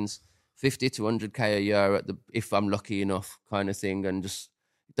means, 50 to 100K a year if I'm lucky enough, kind of thing, and just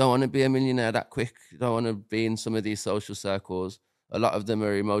don't want to be a millionaire that quick. Don't want to be in some of these social circles. A lot of them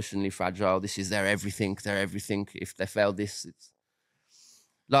are emotionally fragile. This is their everything. Their everything. If they fail this, it's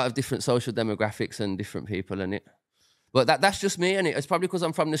a lot of different social demographics and different people in it. But that's just me, and it's probably because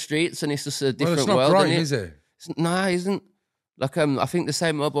I'm from the streets and it's just a different world. Grime, is it? Nah, it isn't. Like, I think the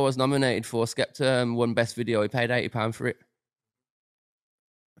same MOBO I was nominated for, Skepta won Best Video. He paid £80 for it.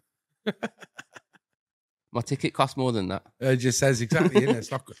 My ticket cost more than that. It just says exactly,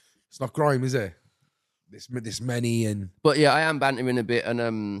 innit? It's not Grime, is it? This many and... But yeah, I am bantering a bit,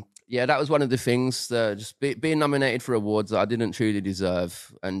 and yeah, that was one of the things, just being nominated for awards that I didn't truly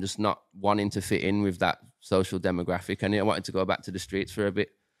deserve and just not wanting to fit in with that social demographic. And I wanted to go back to the streets for a bit,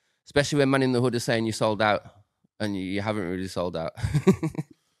 especially when Man in the Hood is saying you sold out and you haven't really sold out.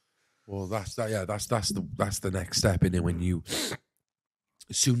 Well, that's the next step in it. When you,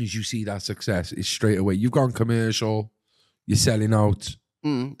 as soon as you see that success, it's straight away. You've gone commercial, you're selling out.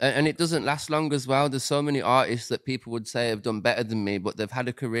 And it doesn't last long as well. There's so many artists that people would say have done better than me, but they've had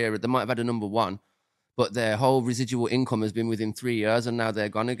a career. They might have had a #1, but their whole residual income has been within 3 years, and now they're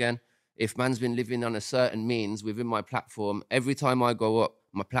gone again. If man's been living on a certain means within my platform, every time I go up,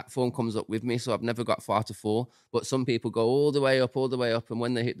 my platform comes up with me, so I've never got far to fall. But some people go all the way up, and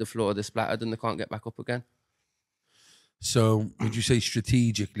when they hit the floor, they're splattered and they can't get back up again. So would you say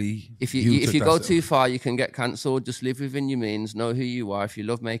strategically, if you go too far, you can get cancelled? Just live within your means, know who you are. If you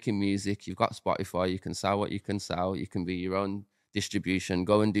love making music, you've got Spotify, you can sell what you can sell, you can be your own distribution,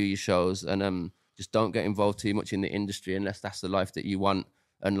 go and do your shows, and just don't get involved too much in the industry unless that's the life that you want,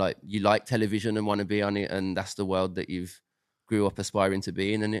 and like you like television and want to be on it, and that's the world that you've grew up aspiring to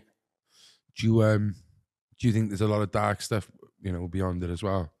be in it. Do you think there's a lot of dark stuff, beyond it as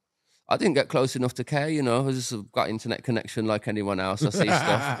well? I didn't get close enough to care, I just got internet connection like anyone else. I see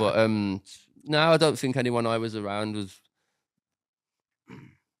stuff, but no, I don't think anyone I was around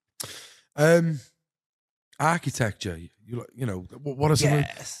was. Architecture, what are some?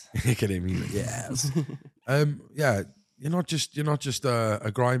 Yes. Look at him, yes. Yeah, you're not just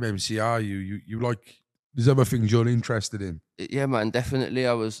a grime MC, are you? You like, there's other things you're interested in. Yeah, man, definitely.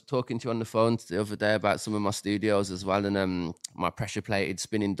 I was talking to you on the phone the other day about some of my studios as well, and my pressure-plated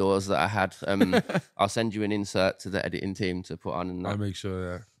spinning doors that I had. I'll send you an insert to the editing team to put on. And I'll make sure,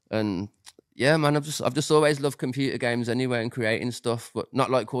 yeah. And yeah, man, I've just always loved computer games anyway and creating stuff, but not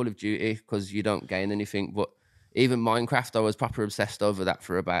like Call of Duty because you don't gain anything. But even Minecraft, I was proper obsessed over that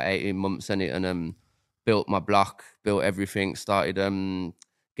for about 18 months, and built my block, built everything, started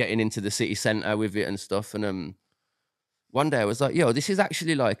getting into the city centre with it and stuff, and one day I was like, yo, this is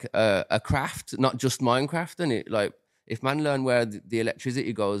actually like a craft, not just Minecraft. And it, like, if man learn where the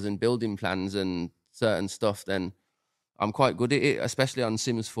electricity goes and building plans and certain stuff, then I'm quite good at it, especially on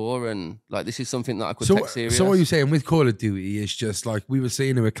Sims 4. And like, this is something that I could take serious. So what you're saying with Call of Duty is just like we were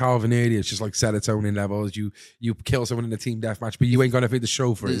saying with Calvin earlier, it's just like serotonin levels. You kill someone in a team deathmatch, but you ain't gonna fit the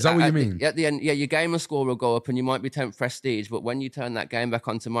show for it. Is that what you mean? At the end, yeah, your gamer score will go up and you might be 10th prestige, but when you turn that game back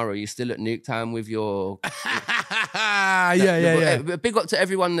on tomorrow, you're still at Nuketown with your... yeah. Big up to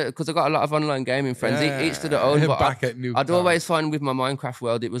everyone, because I've got a lot of online gaming friends, each to their own. But I'd always find with my Minecraft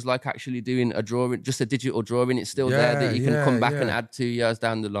world, it was like actually doing a drawing, just a digital drawing. It's still there that you can come back and add 2 years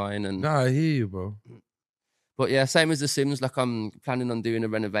down the line. And I hear you, bro. But yeah, same as the Sims. Like, I'm planning on doing a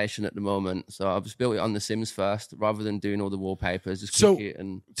renovation at the moment, so I've just built it on the Sims first, rather than doing all the wallpapers. Just click it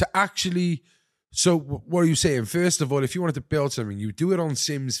and So what are you saying? First of all, if you wanted to build something, you do it on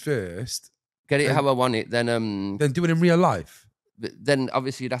Sims first. Get it how I want it, then do it in real life. But then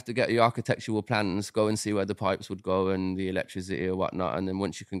obviously you'd have to get your architectural plans, go and see where the pipes would go and the electricity or whatnot. And then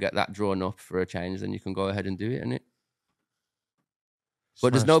once you can get that drawn up for a change, then you can go ahead and do it, innit?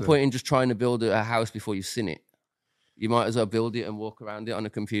 But there's no point in just trying to build a house before you've seen it. You might as well build it and walk around it on a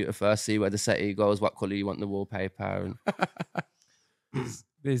computer first, see where the settee goes, what colour you want the wallpaper. And...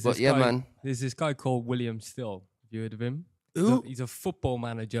 There's this guy called William Still. Have you heard of him? He's a football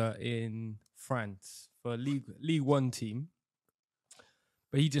manager in France for a League One team.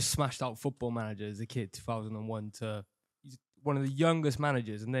 But he just smashed out Football Manager as a kid, 2001 to... He's one of the youngest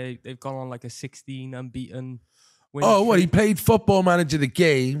managers, and they've gone on like a 16 unbeaten win. Oh, what? He played Football Manager the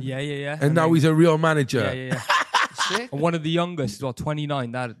game? Yeah. And now he's a real manager? Yeah. Sick. And one of the youngest as well,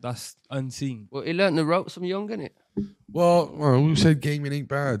 29. That's unseen. Well, he learned the ropes from young, innit? Well, who said gaming ain't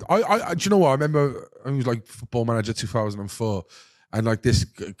bad? I do you know what? I remember I was like Football Manager 2004, and like this,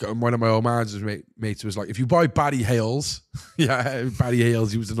 one of my old managers mates was like, if you buy Barry Hales, Barry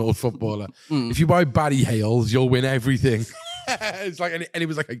Hales, he was an old footballer. If you buy Barry Hales, you'll win everything. It's like, and it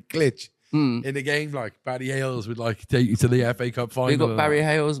was like a glitch in the game. Like Barry Hales would like take you to the FA Cup final. We got Barry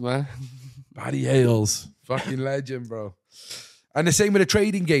Hales, man. Barry Hales, fucking legend, bro. And the same with the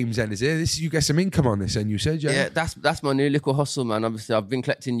trading games, then, is it? You get some income on this, and you said, yeah, that's my new little hustle, man. Obviously, I've been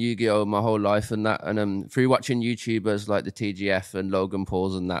collecting Yu-Gi-Oh my whole life and that, and through watching YouTubers like the TGF and Logan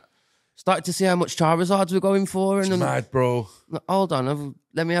Pauls and that, started to see how much Charizards we're going for. And it's mad, bro. Hold on,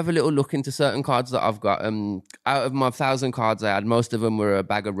 let me have a little look into certain cards that I've got. Out of my 1,000 cards I had, most of them were a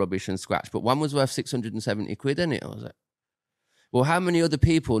bag of rubbish and scratch, but one was worth 670 quid, innit? I was like, well, how many other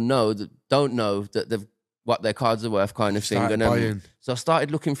people don't know that they've what their cards are worth, kind of thing. And so I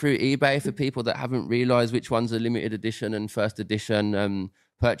started looking through eBay for people that haven't realised which ones are limited edition and first edition,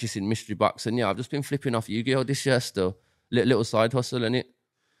 purchasing mystery box. And yeah, I've just been flipping off Yu-Gi-Oh this year still. Little side hustle, innit?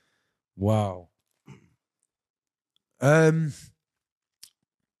 Wow. And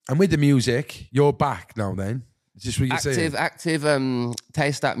with the music, you're back now then? Is this what you're saying? Active,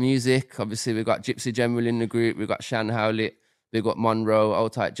 Taste That Music. Obviously, we've got Gypsy General in the group. We've got Shan Howlett. Big up Monroe,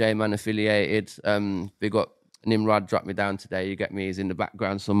 Old Type J-Man affiliated. Big up Nimrod, dropped me down today. You get me, he's in the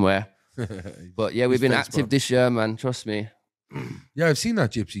background somewhere. But yeah, we've been active this year, man. Trust me. Yeah, I've seen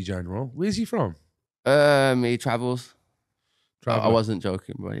that Gypsy General. Where's he from? He travels. I wasn't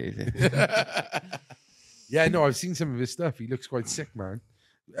joking, bro. Yeah, no, I've seen some of his stuff. He looks quite sick, man.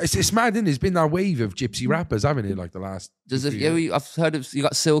 It's mad, isn't it? There's been that wave of gypsy rappers, haven't it? Like the last. I've heard of. You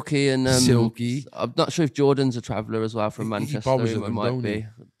got Silky and Silky. I'm not sure if Jordan's a traveller as well from Manchester. He might be.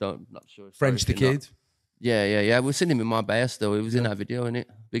 Not sure. French the Kid. Yeah. We've seen him in Marbella still. He was in that video, innit?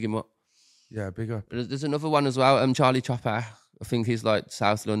 Big him up. Yeah, big up. There's another one as well. Charlie Chopper. I think he's like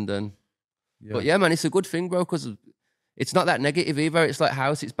South London. Yeah. But yeah, man, it's a good thing, bro, because it's not that negative either. It's like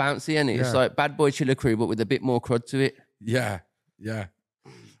house. It's bouncy, and it's like Bad Boy Chiller Crew, but with a bit more crud to it. Yeah.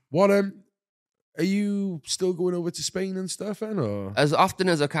 What are you still going over to Spain and stuff, then, or as often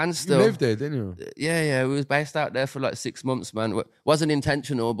as I can? Still, you lived there, didn't you? Yeah. We was based out there for like 6 months, man. It wasn't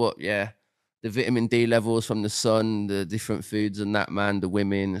intentional, but yeah, the vitamin D levels from the sun, the different foods and that, man. The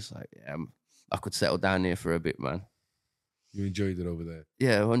women, it's like, yeah, I could settle down here for a bit, man. You enjoyed it over there?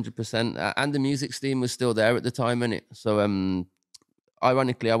 Yeah, 100%. And the music scene was still there at the time, innit? So,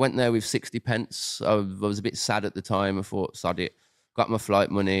 ironically, I went there with 60 pence. I was a bit sad at the time. I thought, sod it. Got my flight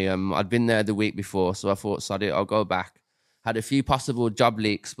money. I'd been there the week before, so I thought, sod it, I'll go back. Had a few possible job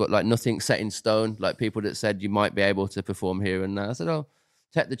leaks, but like nothing set in stone. Like people that said you might be able to perform here and there. I said, oh,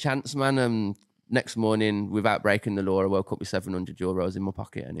 take the chance, man. Next morning, without breaking the law, I woke up with €700 in my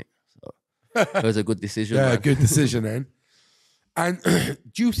pocket, innit? So it was a good decision. Yeah, man. Good decision then. And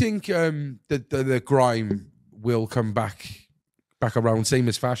do you think that the grime will come back around, same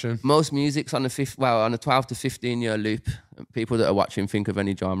as fashion? Most music's on a 12 to 15 year loop. People that are watching think of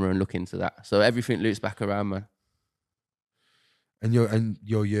any genre and look into that. So everything loops back around, man. And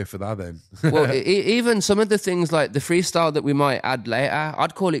you're here for that then? Well, even some of the things like the freestyle that we might add later,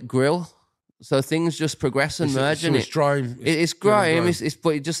 I'd call it grill. So things just progress and merge. It's grime. It's grime.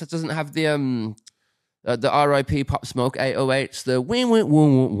 But it just doesn't have the RIP Pop Smoke 808s, the win win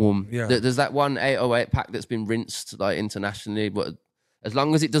wum wum. Yeah. There's that one 808 pack that's been rinsed like internationally, but as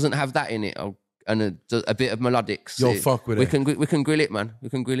long as it doesn't have that in it, and a bit of melodics, you'll fuck with it. We can grill it, man. We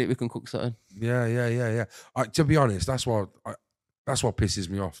can grill it. We can cook something. Yeah. To be honest, that's what pisses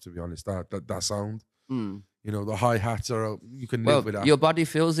me off. To be honest, that sound. You know, the hi hats are. You can live with that. Your body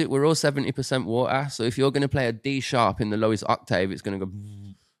feels it. We're all 70% water, so if you're going to play a D sharp in the lowest octave, it's going to go.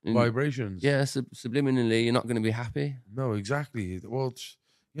 Vibrations. Yeah, subliminally, you're not going to be happy. No, exactly. Well,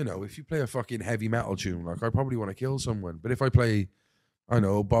 you know, if you play a fucking heavy metal tune, like I probably want to kill someone. But if I play, I don't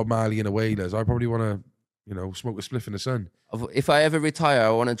know, Bob Marley and the Wailers, I probably want to, you know, smoke a spliff in the sun. If I ever retire, I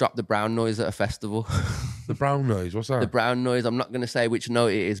want to drop the brown noise at a festival. The brown noise, what's that? The brown noise. I'm not going to say which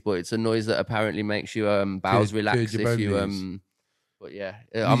note it is, but it's a noise that apparently makes you bowels relax if you But yeah,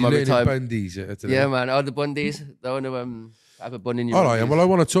 I'm a retired. Bundies today. Yeah, man. Oh, the Bundies. Don't want to have a bun in your. All right, well, I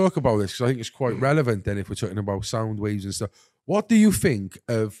want to talk about this because I think it's quite relevant. Then, if we're talking about sound waves and stuff, what do you think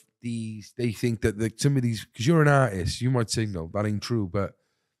of these? They think that some of these, because you're an artist, you might say no, that ain't true, but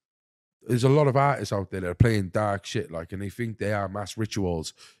there's a lot of artists out there that are playing dark shit, like, and they think they are mass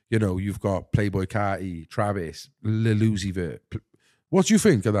rituals. You know, you've got Playboy Carti, Travis, Lil Uzi Vert. What do you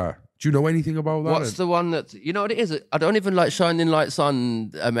think of that? Do you know anything about that? What's the one that, you know what it is? I don't even like shining lights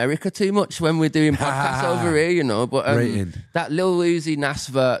on America too much when we're doing podcasts over here, you know. But that Lil Uzi Nas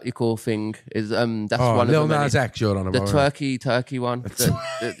vertical thing is that's one of Lil the Nas X you're on about. The turkey one.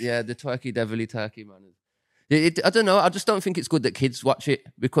 The twerky devilly turkey man. I don't know. I just don't think it's good that kids watch it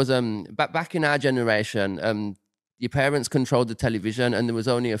because back in our generation, your parents controlled the television and there was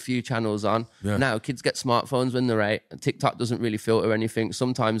only a few channels on. Yeah. Now kids get smartphones when they're 8. TikTok doesn't really filter anything.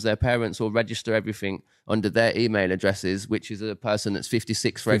 Sometimes their parents will register everything under their email addresses, which is a person that's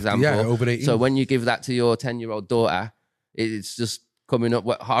 56, for example. Yeah, over 18. So when you give that to your 10-year-old daughter, it's just coming up.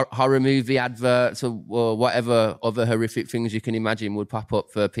 What horror movie adverts or whatever other horrific things you can imagine would pop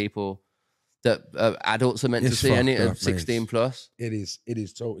up for people that adults are meant to see, and it 16 plus. It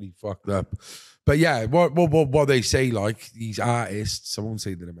is totally fucked up. But yeah, what they say, like these artists, I won't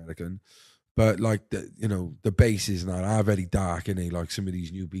say they're American, but like the basses and that are very dark, and they like some of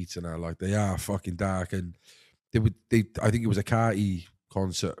these new beats and that, like they are fucking dark. And I think it was a Carti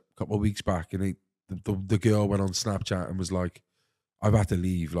concert a couple of weeks back, and the girl went on Snapchat and was like, "I've had to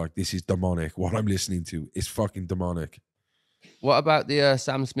leave. Like this is demonic. What I'm listening to is fucking demonic." What about the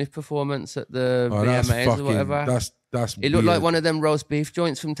Sam Smith performance at the VMAs or whatever? That's it looked like one of them roast beef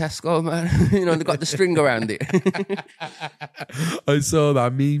joints from Tesco, man. You know, they got the string around it. I saw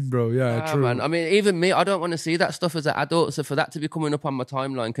that meme, bro. Yeah, true. Man. I mean, even me, I don't want to see that stuff as an adult. So for that to be coming up on my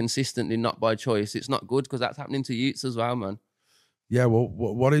timeline consistently, not by choice, it's not good because that's happening to youths as well, man. Yeah. Well,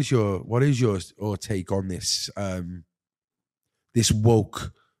 what is your take on this this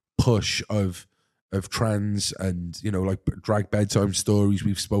woke push of trans and, you know, like drag bedtime stories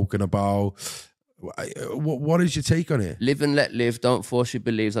we've spoken about? What is your take on it? Live and let live. Don't force your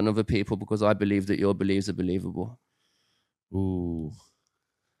beliefs on other people because I believe that your beliefs are believable. Ooh.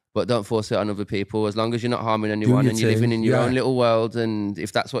 But don't force it on other people. As long as you're not harming anyone and you're living in your own little world, and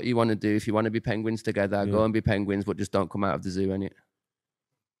if that's what you want to do, if you want to be penguins together, go and be penguins, but just don't come out of the zoo, innit?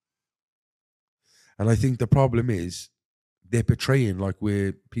 And I think the problem is they're portraying like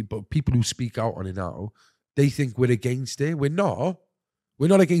we're people who speak out on it now, they think we're against it. We're not. We're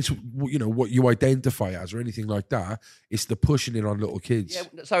not against, you know, what you identify as or anything like that. It's the pushing it on little kids.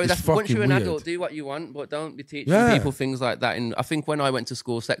 Yeah, sorry, that's once you're an adult, do what you want, but don't be teaching people things like that. And I think when I went to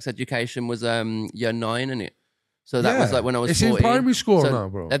school, sex education was year 9, innit? So that was like when I was 14. It's in primary school now,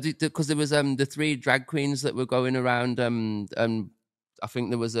 bro. Because there was the 3 drag queens that were going around. I think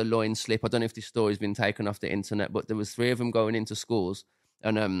there was a loin slip. I don't know if this story's been taken off the internet, but there was 3 of them going into schools,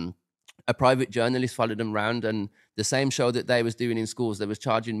 and a private journalist followed them around, and the same show that they was doing in schools, they was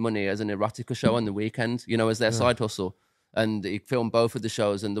charging money as an erotica show on the weekend, you know, as their side hustle. And he filmed both of the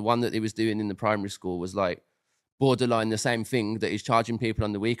shows, and the one that he was doing in the primary school was like borderline the same thing that he's charging people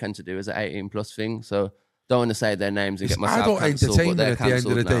on the weekend to do as an 18 plus thing. So don't want to say their names and get myself cancelled, but they're cancelled. At the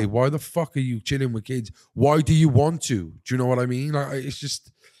end of the day, why the fuck are you chilling with kids? Why do you want to? Do you know what I mean? Like, it's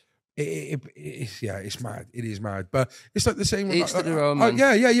just... It's mad. It is mad, but it's like the same. Each to their own, man.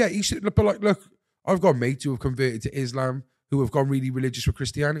 But like, look, I've got mates who have converted to Islam, who have gone really religious with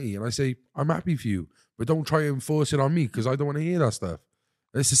Christianity, and I say, I'm happy for you, but don't try and force it on me because I don't want to hear that stuff.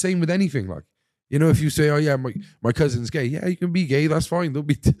 And it's the same with anything. Like, you know, if you say, oh yeah, my cousin's gay, yeah, you can be gay, that's fine.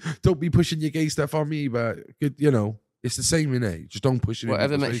 Don't be pushing your gay stuff on me, but you know. It's the same in it. Just don't push it.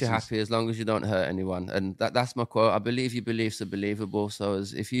 Whatever makes you happy, as long as you don't hurt anyone. And that's my quote. I believe your beliefs are believable. So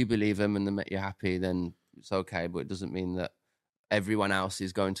if you believe them and they make you happy, then it's okay. But it doesn't mean that everyone else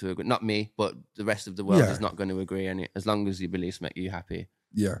is going to agree. Not me, but the rest of the world is not going to agree on it. As long as your beliefs make you happy.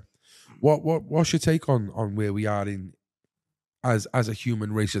 Yeah. What's your take on where we are in as a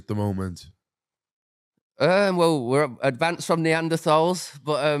human race at the moment? Well, we're advanced from Neanderthals,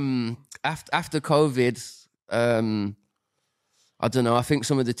 but after COVID. I don't know. I think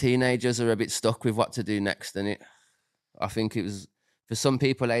some of the teenagers are a bit stuck with what to do next, and I think it was for some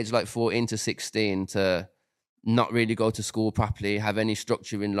people aged like 14 to 16 to not really go to school properly, have any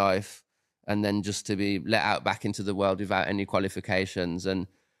structure in life, and then just to be let out back into the world without any qualifications. And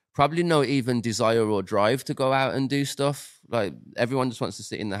probably no even desire or drive to go out and do stuff. Like everyone just wants to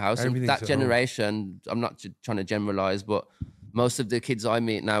sit in the house. And that generation, I'm not trying to generalize, but most of the kids I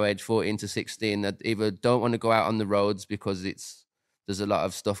meet now, age 14 to 16, that either don't want to go out on the roads because there's a lot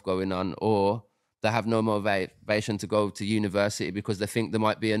of stuff going on, or they have no motivation to go to university because they think there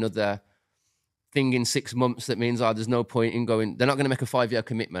might be another thing in 6 months that means, there's no point in going. They're not going to make a 5-year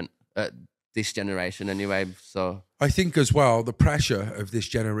commitment at this generation anyway. So I think as well, the pressure of this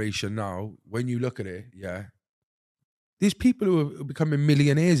generation now, when you look at it, there's people who are becoming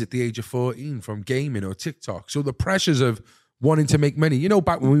millionaires at the age of 14 from gaming or TikTok. So the pressures of wanting to make money,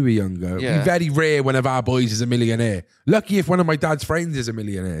 back when we were younger, it's very rare one of our boys is a millionaire. Lucky if one of my dad's friends is a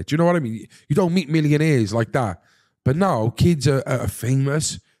millionaire. Do you know what I mean? You don't meet millionaires like that. But now kids are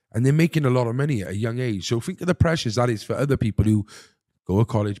famous and they're making a lot of money at a young age. So think of the pressures that is for other people who go to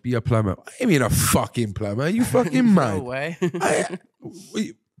college, be a plumber. I mean, a fucking plumber. Are you fucking mad? No way.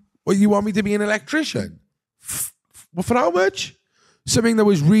 What, you want me to be an electrician? Well, for how much? Something that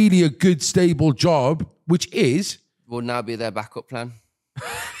was really a good, stable job, which is... will now be their backup plan.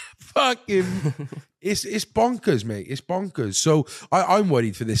 Fucking... It's bonkers, mate. It's bonkers. So I'm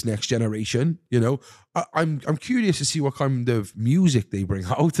worried for this next generation, I'm curious to see what kind of music they bring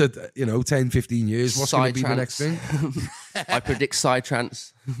out at, 10, 15 years. What's going to be the next thing? I predict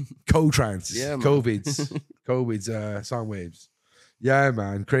psytrance. Co-trance. Yeah, man. COVID's sound waves. Yeah,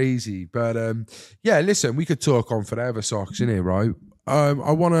 man. Crazy. But listen, we could talk on forever, SOX, innit, right? I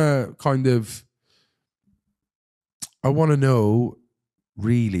want to know,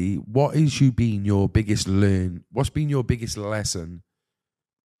 really, what's been your biggest lesson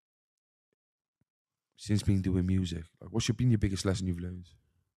since been doing music? Like, what's been your biggest lesson you've learned?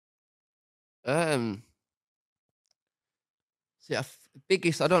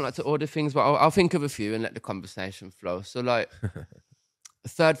 Biggest, I don't like to order things, but I'll think of a few and let the conversation flow. So like, the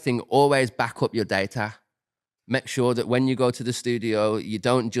third thing, always back up your data. Make sure that when you go to the studio, you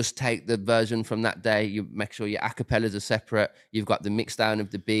don't just take the version from that day. You make sure your acapellas are separate. You've got the mix down of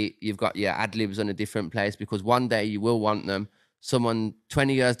the beat. You've got your ad-libs on a different place, because one day you will want them. 20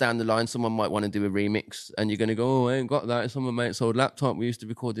 years down the line, someone might want to do a remix and you're going to go, I ain't got that. It's on my mate's old laptop. We used to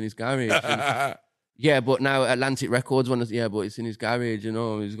record in his garage. Yeah, but now Atlantic Records want to, but it's in his garage,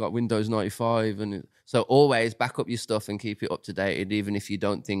 he's got Windows 95. And so always back up your stuff and keep it up to date, even if you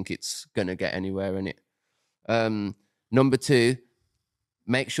don't think it's going to get anywhere in it. Number 2,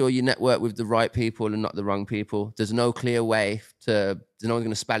 make sure you network with the right people and not the wrong people. There's no clear way there's no one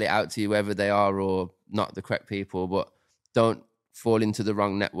going to spell it out to you whether they are or not the correct people, but don't fall into the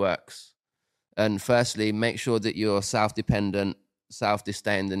wrong networks. And firstly, make sure that you're self-dependent,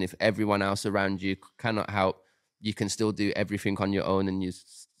 self-disdained, and if everyone else around you cannot help, you can still do everything on your own and you're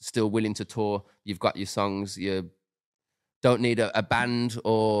still willing to tour. You've got your songs. You don't need a band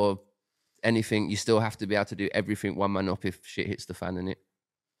or anything. You still have to be able to do everything one man up if shit hits the fan, innit?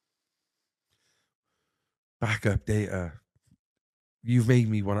 Backup data. You've made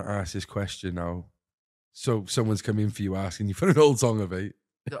me want to ask this question now. So someone's come in for you asking you for an old song of it.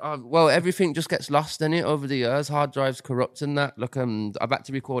 Well, everything just gets lost in it over the years. Hard drives corrupt and that. Look, I've had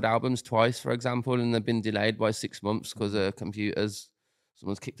to record albums twice, for example, and they've been delayed by 6 months because of computers.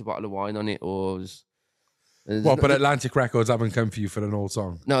 Someone's kicked a bottle of wine on it, or but Atlantic Records haven't come for you for an old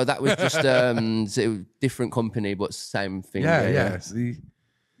song? No, that was just a different company, but same thing. Yeah. See?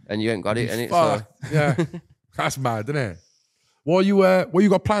 And you ain't got it, innit? So. Yeah, that's mad, isn't it? What you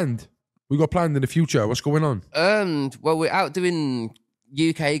got planned? We got planned in the future. What's going on? Well, we're out doing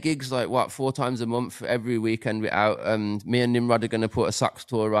UK gigs like 4 times a month. Every weekend we're out. Me and Nimrod are going to put a SOX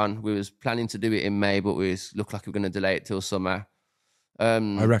tour on. We was planning to do it in May, but we look like we're going to delay it till summer.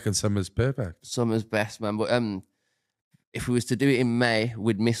 I reckon summer's perfect. Summer's best, man. But if we was to do it in May,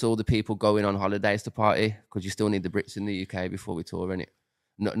 we'd miss all the people going on holidays to party, because you still need the Brits in the UK before we tour, innit?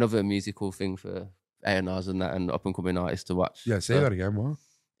 Another musical thing for A&Rs and that, and up-and-coming artists to watch. Yeah, say that again, what?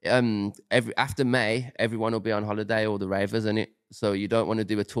 After May, everyone will be on holiday, all the ravers, innit? So you don't want to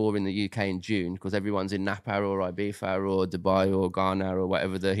do a tour in the UK in June because everyone's in Napa or Ibiza or Dubai or Ghana or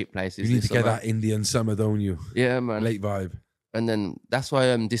whatever the hit place is. You need to get that Indian summer, don't you? Yeah, man. Late vibe. And then that's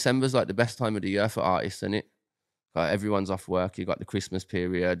why December's like the best time of the year for artists, innit? Like everyone's off work. You got the Christmas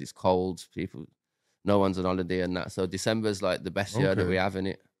period. It's cold. No one's on holiday and that. So December's like the best year that we have,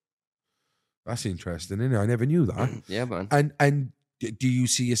 innit? That's interesting, isn't it? I never knew that. Yeah, man. And do you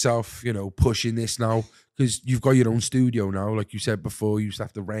see yourself, pushing this now? because you've got your own studio now. Like you said before, you used to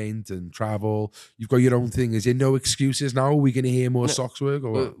have to rent and travel. You've got your own thing. Is there no excuses now? Are we going to hear more SOX work?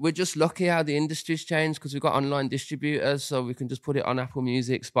 Or what? We're just lucky how the industry's changed because we've got online distributors, so we can just put it on Apple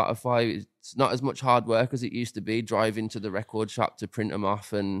Music, Spotify. It's not as much hard work as it used to be, driving to the record shop to print them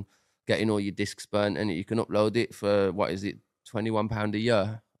off and getting all your discs burnt, and you can upload it for, what is it, £21 a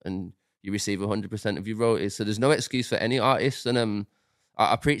year, and you receive 100% of your royalties. So there's no excuse for any artists, and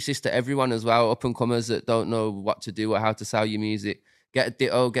I preach this to everyone as well, up-and-comers that don't know what to do or how to sell your music. Get a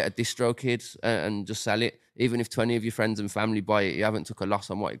Ditto, get a distro kid, and just sell it. Even if 20 of your friends and family buy it, you haven't took a loss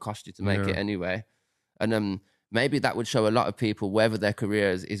on what it cost you to make it anyway. And maybe that would show a lot of people whether their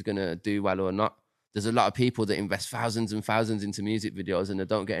career is going to do well or not. There's a lot of people that invest thousands and thousands into music videos and they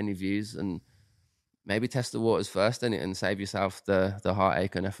don't get any views. And maybe test the waters first, innit, and save yourself the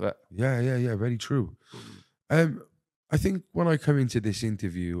heartache and effort. Yeah, very true. I think when I come into this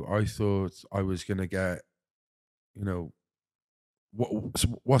interview, I thought I was going to get,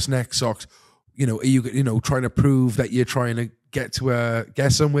 what's next, SOX? Are you trying to prove that you're trying to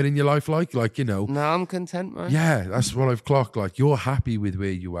get somewhere in your life, like No, I'm content, man. Yeah, that's what I've clocked. Like, you're happy with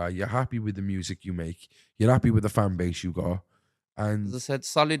where you are. You're happy with the music you make. You're happy with the fan base you got. And as I said,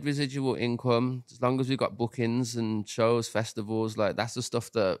 solid residual income. As long as we got bookings and shows, festivals, like that's the stuff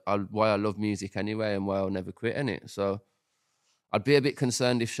why I love music anyway, and why I'll never quit in it. So I'd be a bit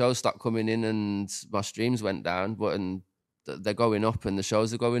concerned if shows stopped coming in and my streams went down, but they're going up and the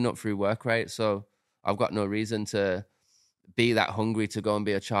shows are going up through work rate. So I've got no reason to be that hungry to go and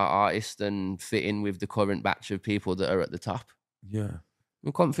be a chart artist and fit in with the current batch of people that are at the top. Yeah.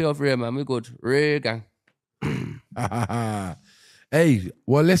 We're comfy over here, man. We're good. Real gang. Hey,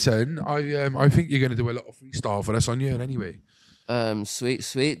 well, listen, I think you're going to do a lot of freestyle for us on here anyway.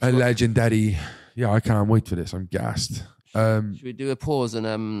 Sweet. A legendary. Yeah, I can't wait for this. I'm gassed. Should we do a pause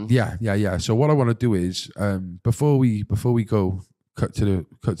and Yeah. So what I want to do is before we go cut to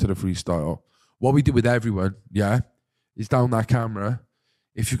the freestyle, what we do with everyone, is down that camera.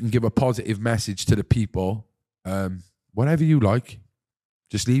 If you can give a positive message to the people, whatever you like,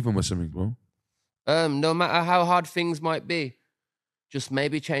 just leave them with something, bro. No matter how hard things might be, just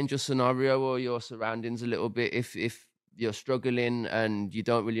maybe change your scenario or your surroundings a little bit. If you're struggling and you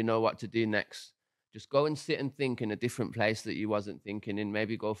don't really know what to do next, just go and sit and think in a different place that you wasn't thinking in.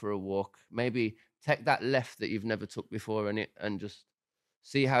 Maybe go for a walk. Maybe take that left that you've never took before in it, and just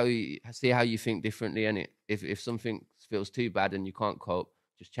see how you think differently in it. If something feels too bad and you can't cope,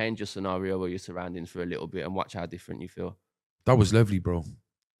 just change your scenario or your surroundings for a little bit and watch how different you feel. That was lovely, bro.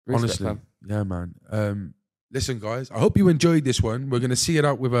 Respect, honestly, man. Yeah, man. Listen, guys, I hope you enjoyed this one. We're going to see it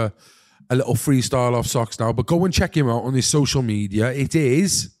out with a little freestyle off SOX now, but go and check him out on his social media. It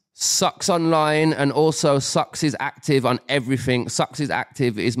is SOX online, and also SOX is active on everything. SOX is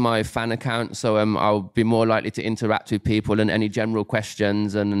active is my fan account, so I'll be more likely to interact with people and any general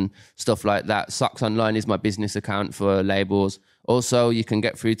questions and stuff like that. SOX online is my business account for labels. Also, you can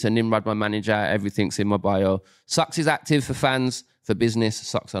get through to Nimrod, my manager. Everything's in my bio. SOX is active for fans, for business.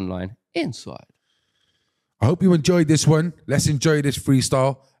 SOX online inside. I hope you enjoyed this one. Let's enjoy this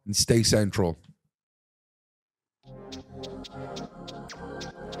freestyle and stay central.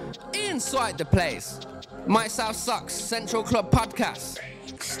 Inside the place. Myself SOX, Central Club Podcast.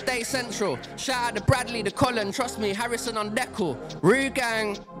 Stay central. Shout out to Bradley, to Colin. Trust me, Harrison on Deckle. Rue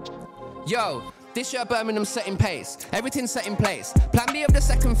Gang. Yo. This year Birmingham setting pace, everything's set in place. Plan B of the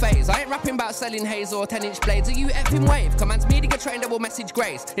second phase. I ain't rapping about selling haze or 10-inch blades. Are you effing wave? Commands media trained that will message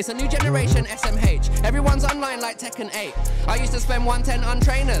grace. It's a new generation SMH. Everyone's online like Tekken 8. I used to spend 110 on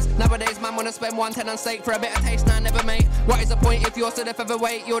trainers. Nowadays man wanna spend 110 on steak for a bit of taste. Nah, never mate. What is the point if you're still a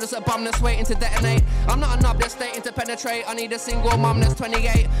featherweight? You're just a bum that's waiting to detonate. I'm not a knob that's stating to penetrate. I need a single mum that's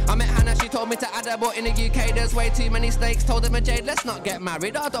 28. I met Hannah, she told me to add her, but in the UK there's way too many snakes. Told him a jade, let's not get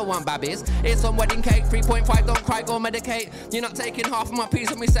married. I don't want babbies. It's on wedding cake, 3.5, don't cry, go medicate. You're not taking half of my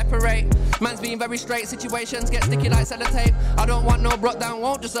piece when we separate. Man's being very straight, situations get sticky like sellotape. I don't want no brought down,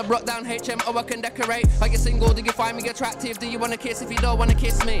 won't just a brought down HMO I can decorate. Are you single, do you find me attractive? Do you want to kiss if you don't want to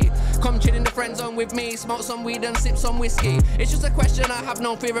kiss me? Come chill in the friend zone with me, smoke some weed and sip some whiskey. It's just a question, I have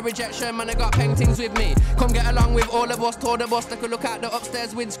no fear of rejection, man I got paintings with me. Come get along with all of us, told the boss, take a look at the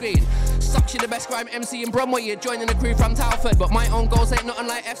upstairs windscreen. SOX, you the best grime MC in Bromway, you're joining the crew from Telford. But my own goals ain't nothing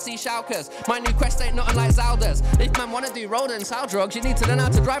like FC Schalkers. My new quest ain't nothing like Zalda's. If man wanna do road and sell drugs, you need to learn how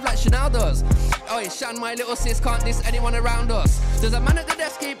to drive like Chanel does. Oh, Shan, my little sis, can't diss anyone around us. There's a man at the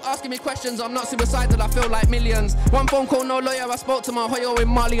desk keep asking asking me questions, I'm not suicidal, I feel like millions. One phone call, no lawyer, I spoke to my hoyo in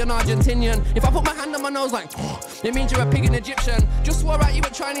Mali and Argentinian. If I put my hand on my nose like, it means you're a pig and Egyptian. Just swore out you were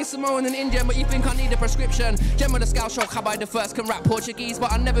Chinese, Samoan and Indian, but you think I need a prescription. Gem with the scout show, Cabai the first can rap Portuguese,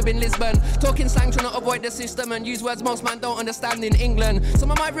 but I've never been Lisbon. Talking slang, trying to avoid the system and use words most man don't understand in England.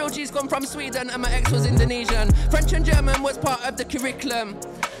 Some of my real G's come from Sweden and my ex was Indonesian. French and German was part of the curriculum.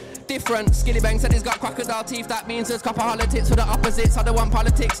 Different. Skilly Bang said he's got crocodile teeth. That means there's copper politics for the opposites. I don't want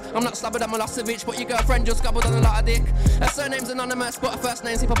politics. I'm not slobbered, I'm Milosevic, but your girlfriend just gobbled on a lot of dick. Her surname's anonymous, but her first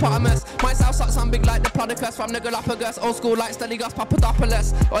name's hippopotamus. My South SOX, I'm big like the Plodicus from the Galapagos. Old school like Steligos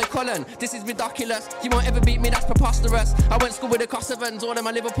Papadopoulos. Oi, Colin, this is ridiculous. You won't ever beat me, that's preposterous. I went to school with the Kosovans. All of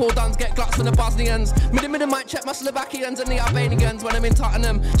my Liverpool dons get glocks from the Bosnians. Mid might check my Slovakians and the Albanians when I'm in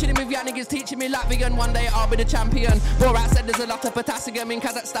Tottenham. Chilling with Yannick is teaching me Latvian. One day I'll be the champion. Borat said there's a lot of potassium in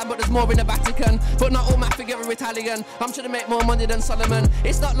Kazakhstan, but there's more in the Vatican. But not all my figure are Italian. I'm trying to make more money than Solomon.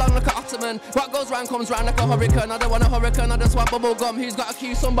 It's not long like an Ottoman. What goes round comes round like a hurricane. I don't want a hurricane, I just want bubble gum. Who's got a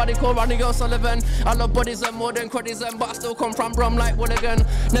cue? Somebody call Ronnie O'Sullivan. I love Buddhism more than Crudism, but I still come from Brum like Wooligan.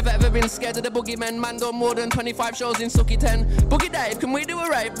 Never ever been scared of the boogeymen. Man done more than 25 shows in Sucky 10. Boogie Dave, can we do a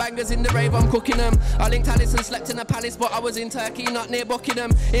rave? Bangers in the rave, I'm cooking them. I linked Alice and slept in a palace, but I was in Turkey, not near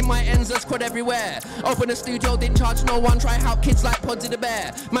Buckingham. In my ends, there's crud everywhere. Open a studio, didn't charge no one. Try help kids like Pudsey the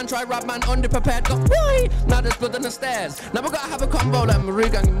Bear. Man try rob man underprepared. Why? Now there's blood on the stairs. Now we gotta have a combo like Marie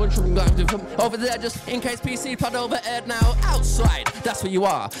Gang over there, just in case PC pod over aired now. Outside, that's where you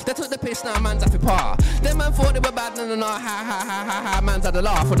are. They took the piss, now man's happy par. Them man thought they were bad, no, ha ha ha ha ha. Man's had a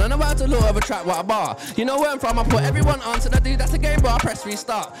laugh. And I know how to lure of a trap, what a bar. You know where I'm from, I put everyone on. So I do that again, bro, I press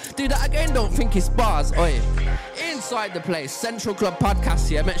restart. Do that again, don't think it's bars. Oi. Inside the place, Central Club Podcast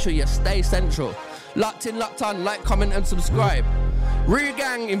here. Make sure you stay central. Locked in, locked on, like, comment and subscribe. Rue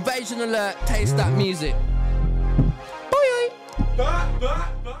Gang, Invasion Alert, taste that music.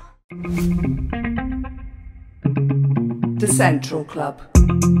 The Central Club.